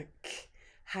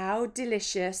how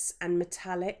delicious and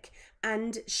metallic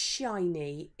and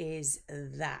shiny is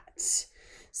that.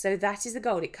 So that is the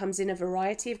gold. It comes in a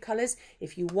variety of colours.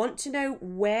 If you want to know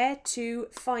where to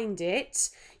find it,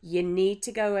 you need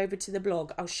to go over to the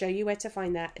blog. I'll show you where to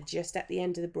find that just at the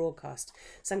end of the broadcast.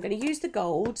 So I'm going to use the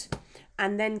gold,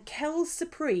 and then Kel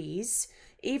Surprise,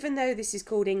 even though this is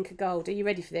called Inca Gold. Are you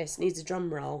ready for this? Needs a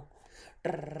drum roll.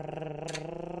 Look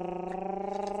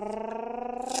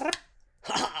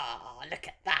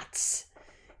at that.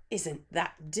 Isn't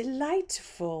that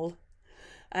delightful?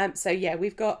 So yeah,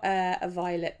 we've got a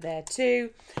violet there too,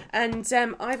 and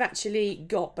I've actually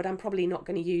got, but I'm probably not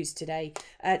going to use today,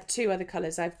 two other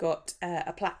colours. I've got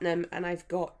a platinum, and I've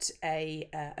got a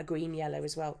green yellow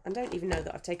as well. I don't even know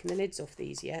that I've taken the lids off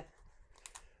these yet,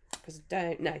 because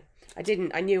I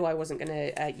didn't. I knew I wasn't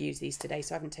going to use these today,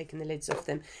 so I haven't taken the lids off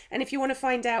them. And if you want to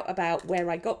find out about where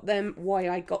I got them, why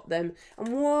I got them,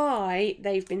 and why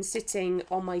they've been sitting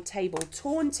on my table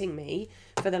taunting me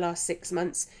for the last 6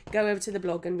 months, go over to the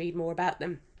blog and read more about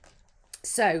them.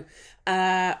 So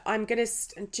I'm going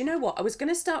to, do you know what? I was going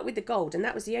to start with the gold, and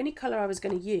that was the only colour I was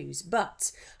going to use,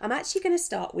 but I'm actually going to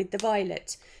start with the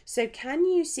violet. So can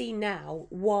you see now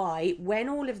why, when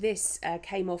all of this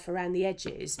came off around the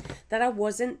edges, that I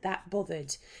wasn't that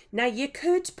bothered? Now, you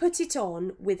could put it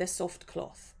on with a soft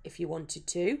cloth if you wanted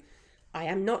to. I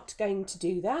am not going to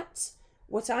do that.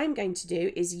 What I'm going to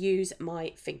do is use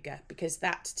my finger, because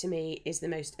that to me is the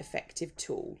most effective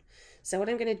tool. So what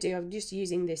I'm going to do, I'm just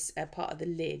using this part of the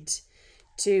lid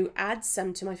to add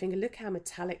some to my finger. Look how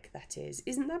metallic that is.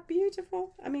 Isn't that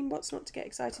beautiful? I mean, what's not to get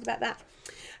excited about that?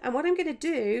 And what I'm going to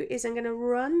do is I'm going to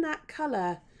run that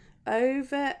colour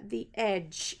over the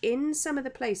edge in some of the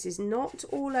places, not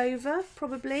all over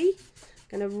probably.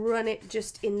 I'm going to run it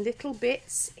just in little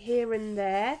bits here and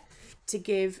there to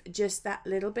give just that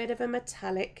little bit of a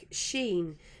metallic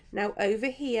sheen. Now over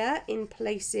here in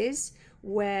places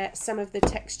where some of the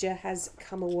texture has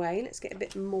come away, let's get a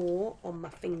bit more on my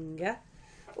finger.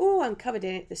 Oh, I'm covered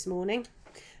in it this morning.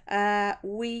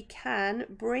 We can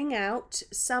bring out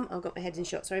some, I've got my head in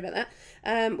shot, sorry about that.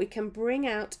 We can bring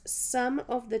out some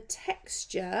of the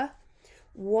texture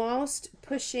whilst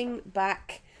pushing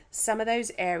back some of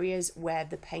those areas where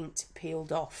the paint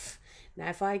peeled off. Now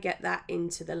if I get that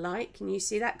into the light, can you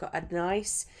see that? Got a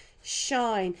nice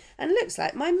shine, and looks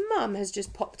like my mum has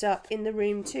just popped up in the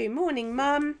room too. Morning,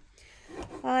 Mum.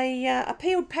 I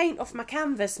peeled paint off my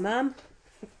canvas, Mum.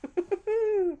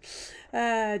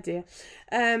 Oh dear.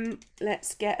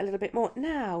 Let's get a little bit more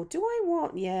now. Do I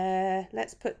want? Yeah.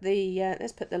 Let's put the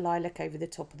lilac over the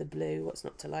top of the blue. What's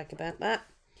not to like about that?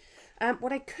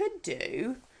 What I could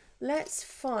do. Let's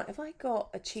find. Have I got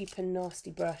a cheap and nasty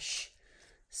brush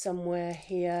somewhere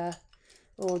here?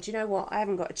 Or do you know what? I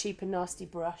haven't got a cheap and nasty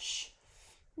brush.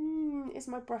 Is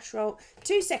my brush roll?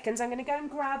 2 seconds. I'm going to go and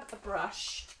grab a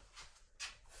brush.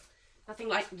 Nothing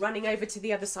like running over to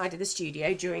the other side of the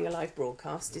studio during a live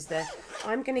broadcast, is there?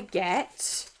 I'm going to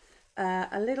get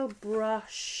a little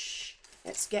brush.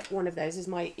 Let's get one of those as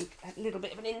a little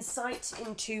bit of an insight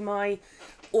into my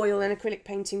oil and acrylic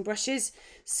painting brushes.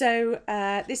 So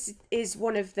this is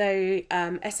one of the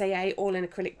SAA oil and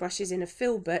acrylic brushes in a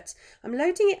filbert. I'm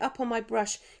loading it up on my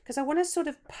brush because I want to sort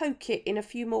of poke it in a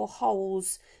few more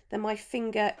holes than my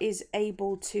finger is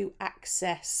able to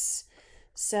access.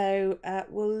 So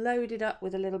we'll load it up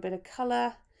with a little bit of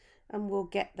colour and we'll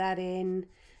get that in,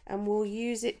 and we'll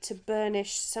use it to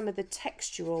burnish some of the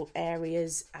textural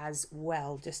areas as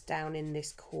well, just down in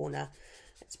this corner.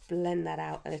 Let's blend that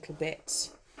out a little bit.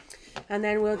 And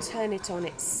then we'll turn it on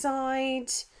its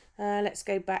side. Let's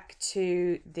go back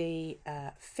to the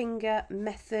finger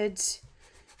method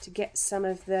to get some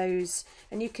of those.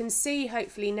 And you can see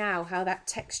hopefully now how that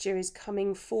texture is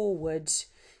coming forward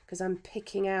because I'm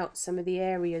picking out some of the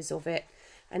areas of it.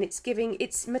 And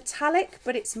it's metallic,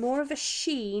 but it's more of a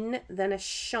sheen than a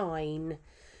shine,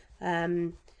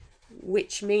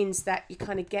 which means that you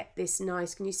kind of get this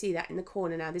nice, can you see that in the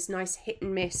corner now, this nice hit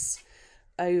and miss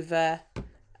over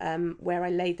where I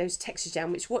laid those textures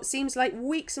down, which what seems like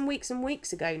weeks and weeks and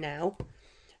weeks ago now,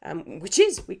 which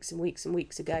is weeks and weeks and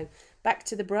weeks ago. Back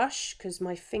to the brush, because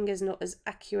my finger's not as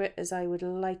accurate as I would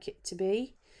like it to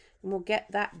be. And we'll get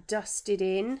that dusted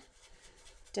in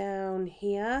down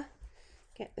here.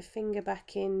 Get the finger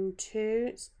back in too.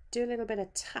 Let's do a little bit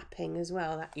of tapping as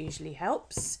well. That usually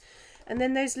helps. And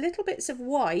then those little bits of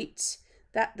white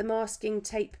that the masking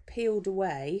tape peeled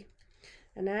away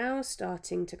are now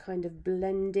starting to kind of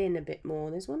blend in a bit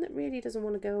more. There's one that really doesn't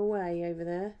want to go away over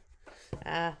there.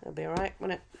 It'll be all right,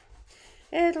 won't it?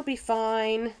 It'll be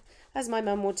fine. As my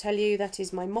mum will tell you, that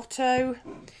is my motto.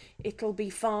 It'll be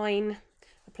fine.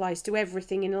 Applies to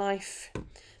everything in life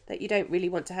that you don't really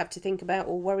want to have to think about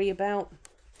or worry about.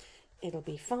 It'll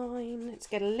be fine. Let's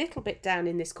get a little bit down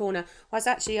in this corner. Whilst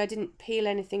actually I didn't peel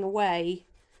anything away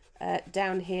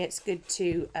down here, it's good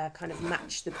to kind of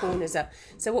match the corners up.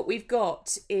 So what we've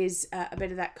got is a bit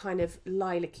of that kind of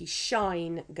lilac-y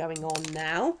shine going on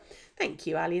now. Thank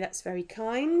you, Ali, that's very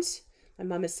kind. My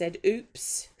mum has said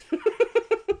oops.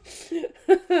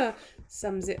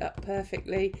 Sums it up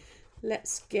perfectly.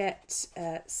 Let's get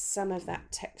some of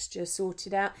that texture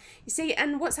sorted out. You see,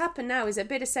 and what's happened now is a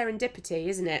bit of serendipity,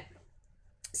 isn't it?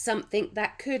 Something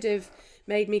that could have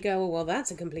made me go, oh, well,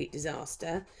 that's a complete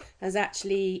disaster, has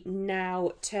actually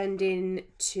now turned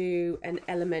into an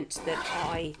element that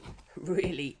I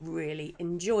really, really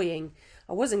enjoying.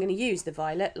 I wasn't going to use the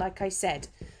violet, like I said.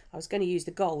 I was going to use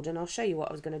the gold, and I'll show you what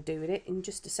I was going to do with it in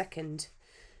just a second.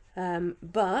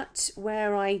 But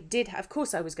where I did, of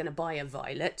course I was going to buy a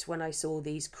violet when I saw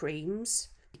these creams,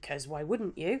 because why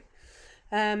wouldn't you?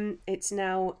 It's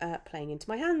now playing into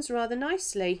my hands rather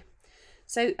nicely.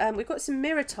 So we've got some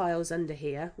mirror tiles under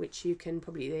here, which you can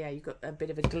probably, yeah, you've got a bit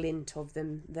of a glint of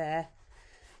them there.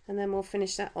 And then we'll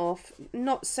finish that off.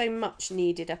 Not so much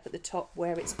needed up at the top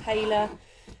where it's paler.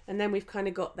 And then we've kind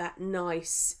of got that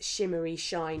nice shimmery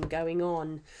shine going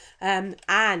on. And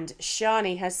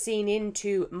Shani has seen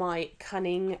into my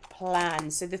cunning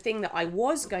plan. So the thing that I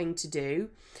was going to do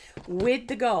with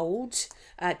the gold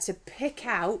to pick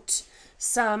out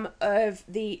some of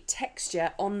the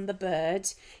texture on the bird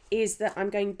is that I'm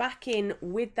going back in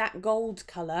with that gold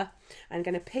colour. I'm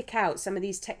going to pick out some of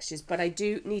these textures, but I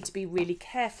do need to be really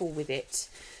careful with it.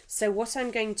 So what I'm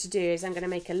going to do is I'm going to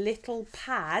make a little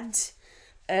pad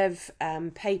of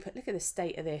paper. Look at the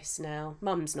state of this now.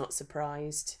 Mum's not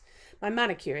surprised. My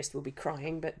manicurist will be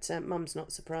crying, but Mum's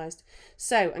not surprised.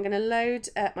 So I'm going to load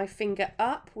my finger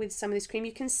up with some of this cream.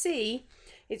 You can see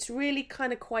it's really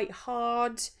kind of quite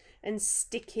hard and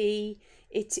sticky.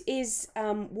 It is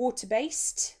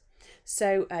water-based,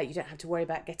 so you don't have to worry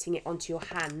about getting it onto your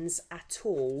hands at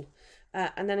all.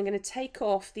 And then I'm going to take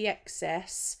off the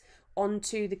excess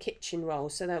onto the kitchen roll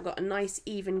so that I've got a nice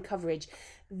even coverage.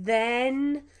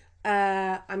 Then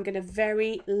I'm going to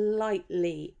very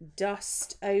lightly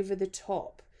dust over the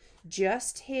top,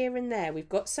 just here and there. We've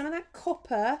got some of that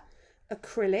copper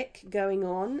acrylic going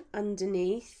on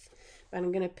underneath, and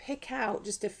I'm going to pick out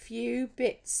just a few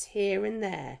bits here and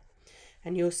there,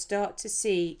 and you'll start to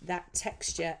see that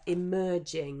texture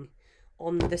emerging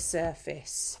on the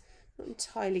surface. Not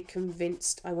entirely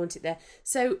convinced I want it there.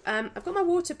 So I've got my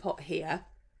water pot here,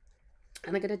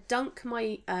 and I'm going to dunk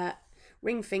my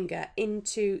ring finger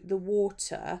into the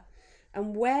water,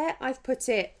 and where I've put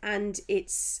it and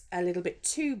it's a little bit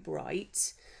too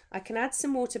bright, I can add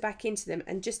some water back into them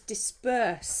and just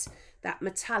disperse that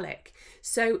metallic.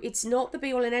 So it's not the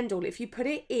be all and end all. If you put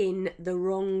it in the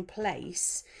wrong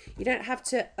place, you don't have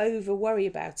to over worry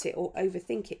about it or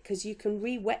overthink it, because you can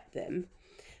re-wet them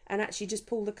and actually just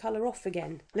pull the colour off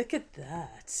again. Look at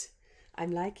that.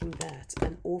 I'm liking that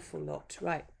an awful lot.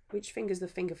 Right, which finger's the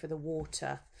finger for the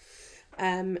water?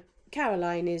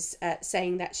 Caroline is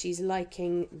saying that she's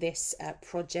liking this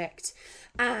project.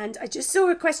 And I just saw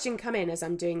a question come in as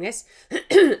I'm doing this.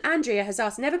 Andrea has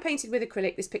asked, never painted with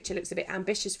acrylic. This picture looks a bit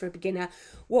ambitious for a beginner.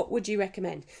 What would you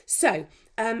recommend? So,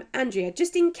 Andrea,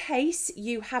 just in case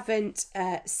you haven't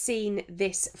seen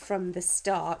this from the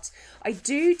start, I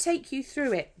do take you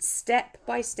through it step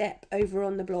by step over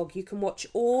on the blog. You can watch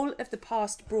all of the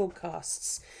past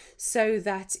broadcasts so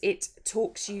that it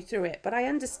talks you through it. But I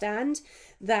understand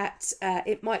that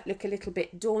it might look a little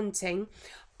bit daunting.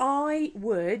 I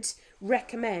would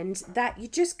recommend that you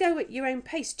just go at your own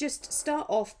pace. Just start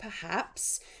off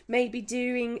perhaps maybe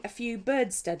doing a few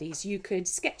bird studies. You could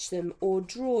sketch them or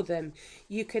draw them.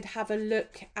 You could have a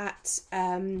look at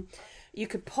you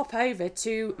could pop over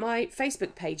to my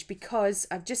Facebook page, because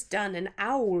I've just done an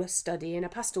owl study in a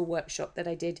pastel workshop that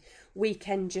I did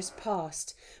weekend just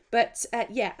past. But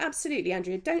yeah, absolutely,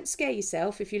 Andrea, don't scare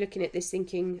yourself if you're looking at this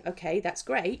thinking, okay, that's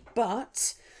great,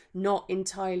 but not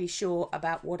entirely sure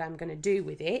about what I'm going to do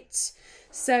with it.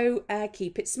 So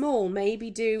keep it small.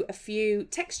 Maybe do a few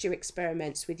texture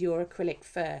experiments with your acrylic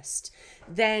first.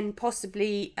 Then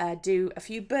possibly do a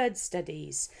few bird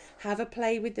studies. Have a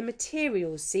play with the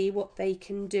materials. See what they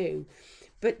can do.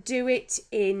 But do it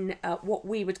in what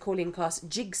we would call in class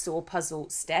jigsaw puzzle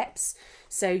steps.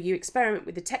 So you experiment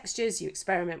with the textures, you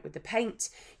experiment with the paint,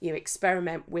 you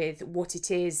experiment with what it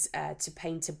is to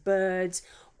paint a bird,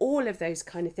 all of those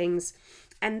kind of things.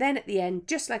 And then at the end,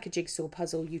 just like a jigsaw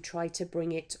puzzle, you try to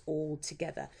bring it all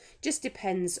together. Just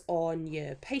depends on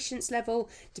your patience level,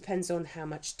 depends on how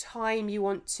much time you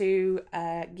want to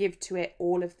give to it,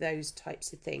 all of those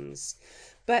types of things.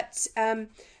 But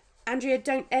Andrea,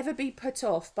 don't ever be put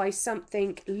off by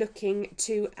something looking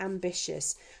too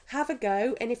ambitious. Have a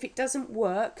go, and if it doesn't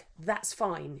work, that's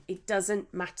fine. It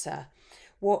doesn't matter.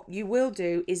 What you will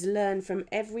do is learn from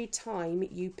every time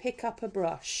you pick up a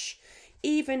brush.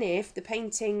 Even if the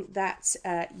painting that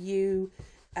you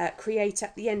create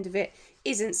at the end of it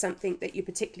isn't something that you're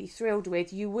particularly thrilled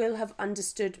with, you will have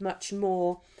understood much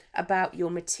more about your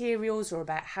materials or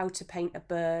about how to paint a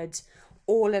bird,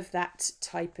 all of that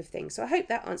type of thing. So I hope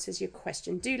that answers your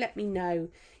question. Do let me know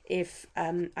if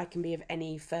I can be of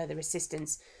any further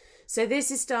assistance. So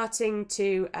this is starting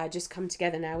to just come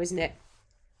together now, isn't it?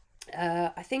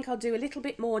 I think I'll do a little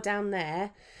bit more down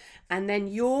there, and then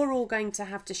you're all going to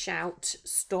have to shout,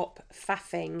 stop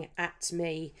faffing at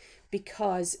me,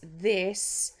 because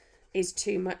this is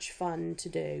too much fun to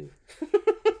do.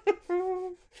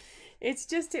 It's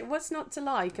just, what's not to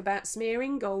like about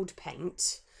smearing gold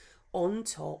paint on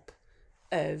top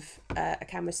of a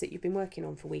canvas that you've been working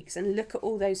on for weeks, and look at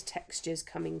all those textures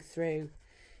coming through.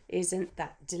 Isn't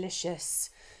that delicious?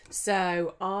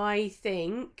 So I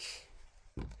think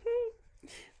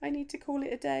I need to call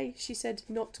it a day. She said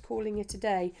not calling it a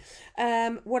day.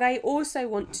 What I also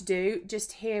want to do,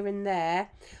 just here and there,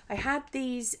 I had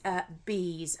these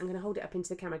bees. I'm going to hold it up into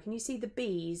the camera. Can you see the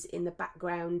bees in the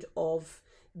background of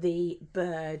the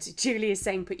bird? Julie is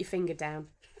saying put your finger down.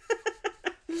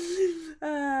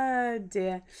 Oh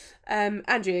dear.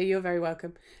 Andrea, you're very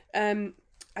welcome.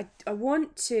 I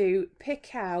want to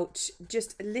pick out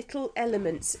just little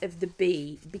elements of the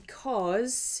bee,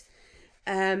 because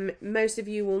most of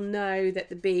you will know that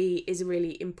the bee is a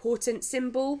really important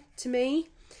symbol to me.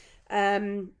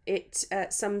 It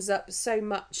sums up so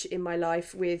much in my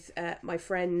life with my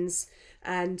friends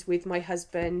and with my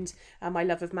husband and my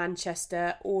love of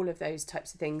Manchester, all of those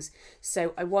types of things.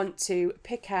 So I want to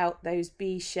pick out those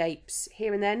bee shapes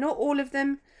here and there, not all of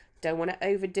them, don't want to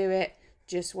overdo it,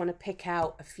 just want to pick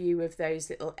out a few of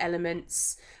those little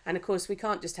elements. And of course we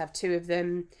can't just have two of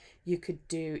them. You could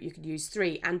use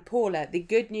three. And Paula, the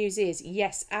good news is,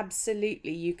 yes,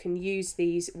 absolutely, you can use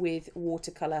these with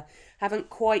watercolour. Haven't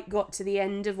quite got to the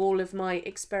end of all of my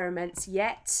experiments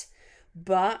yet,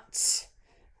 but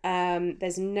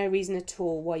there's no reason at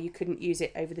all why you couldn't use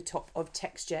it over the top of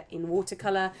texture in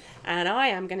watercolour. And I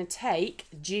am going to take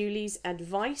Julie's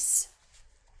advice,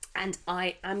 and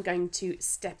I am going to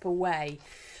step away.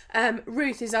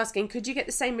 Ruth is asking, could you get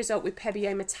the same result with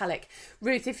Pebeo Metallic?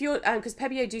 Ruth, if you're, because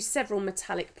Pebeo do several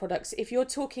metallic products, if you're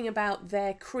talking about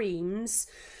their creams,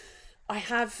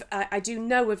 I do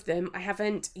know of them. I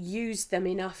haven't used them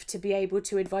enough to be able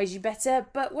to advise you better,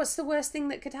 but what's the worst thing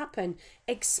that could happen?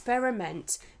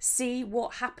 Experiment, see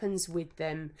what happens with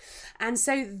them. And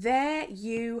so there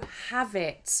you have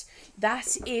it.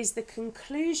 That is the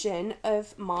conclusion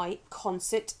of my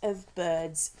concert of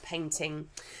birds painting.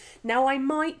 Now, I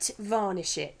might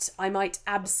varnish it. I might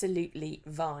absolutely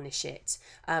varnish it,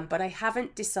 but I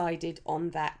haven't decided on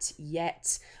that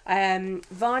yet.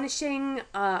 Varnishing,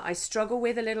 I struggle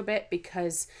with a little bit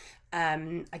because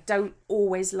I don't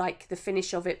always like the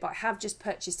finish of it, but I have just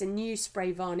purchased a new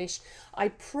spray varnish. I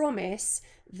promise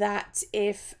that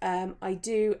if I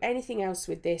do anything else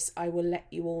with this, I will let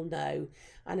you all know.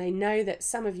 And I know that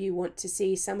some of you want to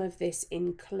see some of this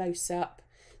in close-up,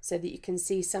 so that you can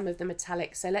see some of the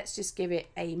metallic. So let's just give it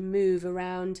a move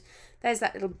around. There's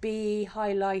that little bee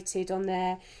highlighted on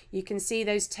there. You can see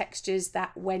those textures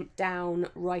that went down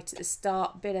right at the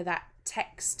start, bit of that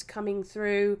text coming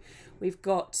through. We've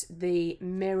got the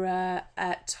mirror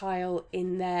tile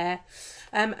in there.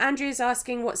 Andrea's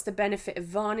asking what's the benefit of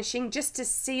varnishing? Just to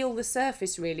seal the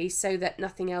surface really, so that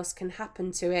nothing else can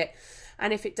happen to it.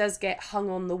 And if it does get hung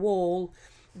on the wall,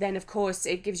 then of course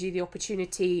it gives you the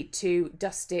opportunity to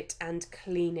dust it and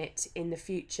clean it in the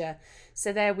future.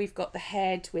 So there we've got the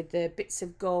head with the bits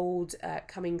of gold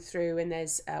coming through, and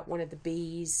there's one of the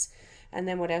bees. And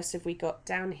then what else have we got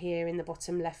down here in the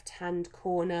bottom left hand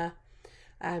corner?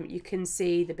 You can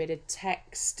see the bit of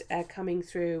text coming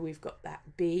through. We've got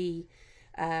that bee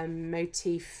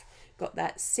motif, got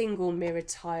that single mirror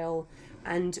tile,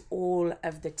 and all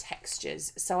of the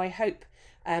textures. So I hope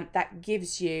that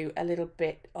gives you a little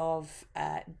bit of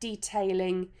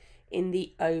detailing in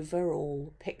the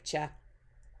overall picture.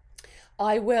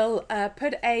 I will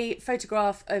put a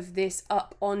photograph of this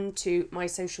up onto my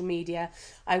social media.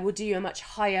 I will do a much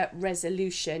higher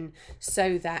resolution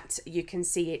so that you can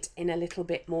see it in a little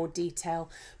bit more detail.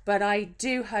 But I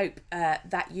do hope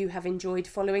that you have enjoyed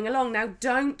following along. Now,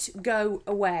 don't go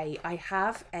away. I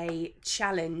have a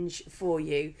challenge for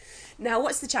you. Now,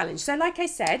 what's the challenge? So like I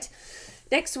said,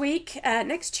 next week,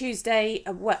 next Tuesday,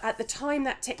 well, at the time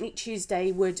that Technique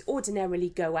Tuesday would ordinarily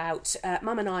go out,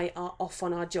 Mum and I are off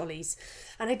on our jollies.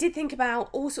 And I did think about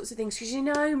all sorts of things, because you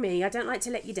know me, I don't like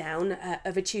to let you down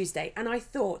of a Tuesday. And I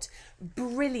thought,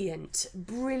 brilliant,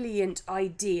 brilliant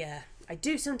idea. I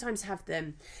do sometimes have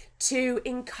them, to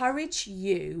encourage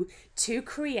you to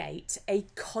create a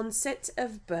concert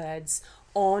of birds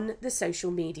on the social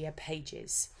media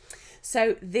pages.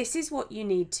 So this is what you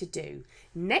need to do.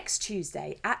 Next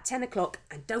Tuesday at 10 o'clock,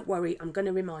 and don't worry, I'm going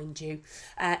to remind you,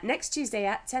 next Tuesday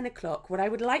at 10 o'clock, what I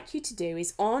would like you to do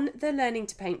is on the Learning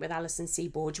to Paint with Alison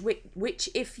Seaborge, which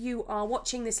if you are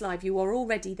watching this live, you are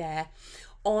already there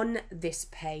on this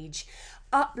page.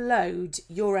 Upload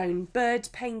your own bird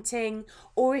painting,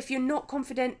 or if you're not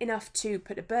confident enough to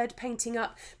put a bird painting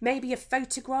up, maybe a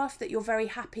photograph that you're very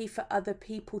happy for other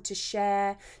people to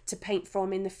share, to paint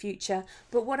from in the future.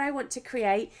 But what I want to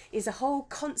create is a whole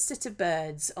concert of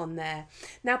birds on there.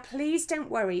 Now, please don't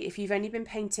worry if you've only been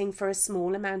painting for a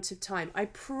small amount of time. I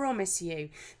promise you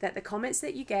that the comments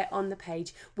that you get on the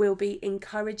page will be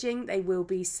encouraging, they will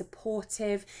be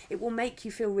supportive, it will make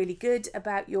you feel really good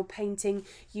about your painting.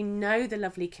 You know the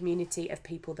lovely community of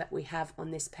people that we have on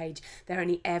this page. They're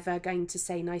only ever going to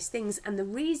say nice things, and the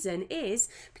reason is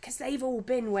because they've all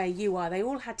been where you are. They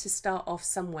all had to start off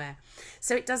somewhere.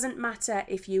 So it doesn't matter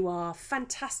if you are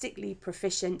fantastically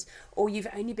proficient or you've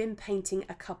only been painting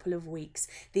a couple of weeks.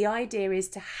 The idea is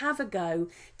to have a go,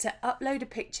 to upload a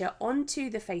picture onto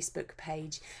the Facebook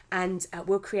page, and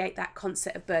we'll create that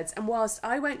concert of birds. And whilst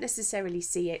I won't necessarily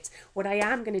see it, what I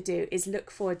am going to do is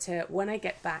look forward to when I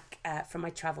get back from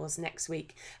my travels next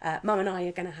week. Mum and I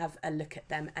are going to have a look at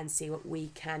them and see what we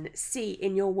can see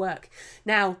in your work.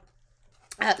 Now,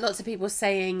 lots of people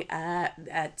saying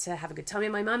to have a good time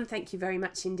with my mum. Thank you very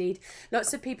much indeed.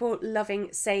 Lots of people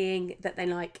saying that they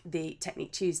like the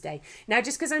Technique Tuesday. Now,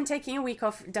 just because I'm taking a week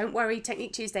off, don't worry,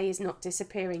 Technique Tuesday is not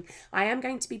disappearing. I am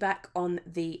going to be back on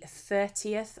the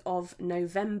 30th of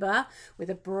November with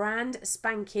a brand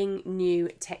spanking new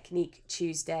Technique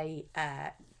Tuesday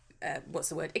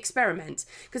experiment,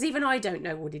 because even I don't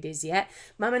know what it is yet.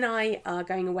 Mum and I are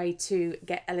going away to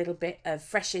get a little bit of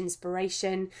fresh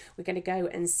inspiration. We're going to go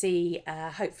and see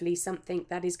hopefully something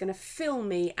that is going to fill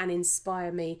me and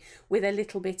inspire me with a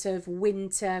little bit of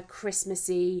winter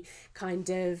Christmassy kind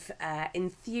of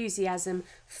enthusiasm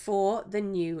for the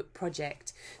new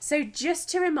project. So just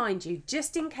to remind you,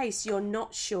 just in case you're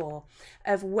not sure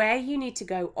of where you need to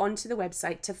go onto the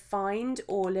website to find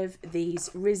all of these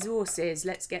resources,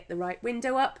 let's get the right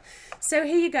window up. So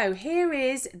here you go. Here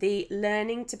is the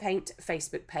Learning to Paint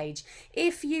Facebook page.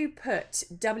 If you put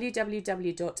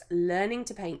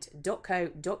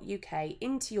www.learningtopaint.co.uk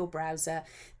into your browser,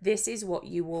 this is what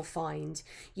you will find.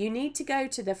 You need to go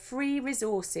to the free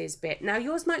resources bit. Now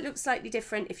yours might look slightly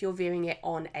different if you're viewing it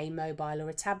on a mobile or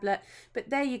a tablet, but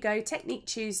there you go, Technique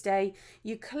Tuesday.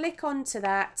 You click onto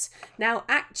that. Now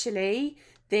actually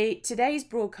today's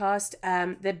broadcast,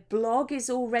 the blog is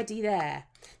already there.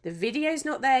 The video's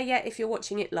not there yet if you're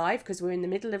watching it live because we're in the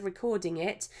middle of recording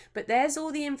it, but there's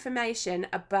all the information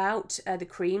about the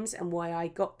creams and why I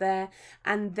got there,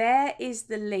 and there is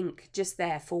the link just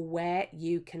there for where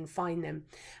you can find them.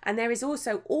 And there is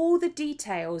also all the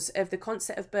details of the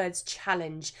Concert of Birds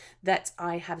challenge that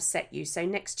I have set you. So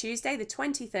next Tuesday, the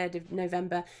 23rd of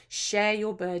November, share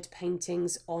your bird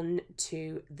paintings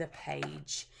onto the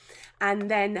page. And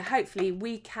then hopefully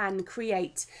we can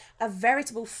create a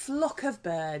veritable flock of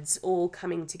birds all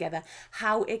coming together.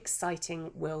 How exciting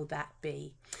will that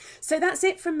be? So that's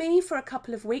it from me for a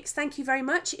couple of weeks. Thank you very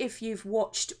much if you've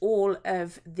watched all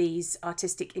of these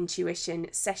artistic intuition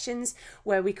sessions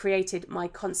where we created my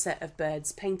Concert of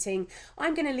Birds painting.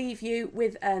 I'm going to leave you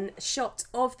with a shot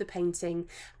of the painting,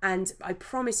 and I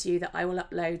promise you that I will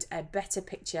upload a better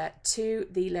picture to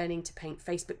the Learning to Paint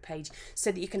Facebook page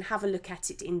so that you can have a look at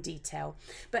it in detail.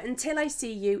 But until I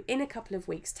see you in a couple of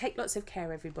weeks, take lots of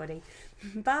care, everybody.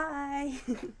 Bye.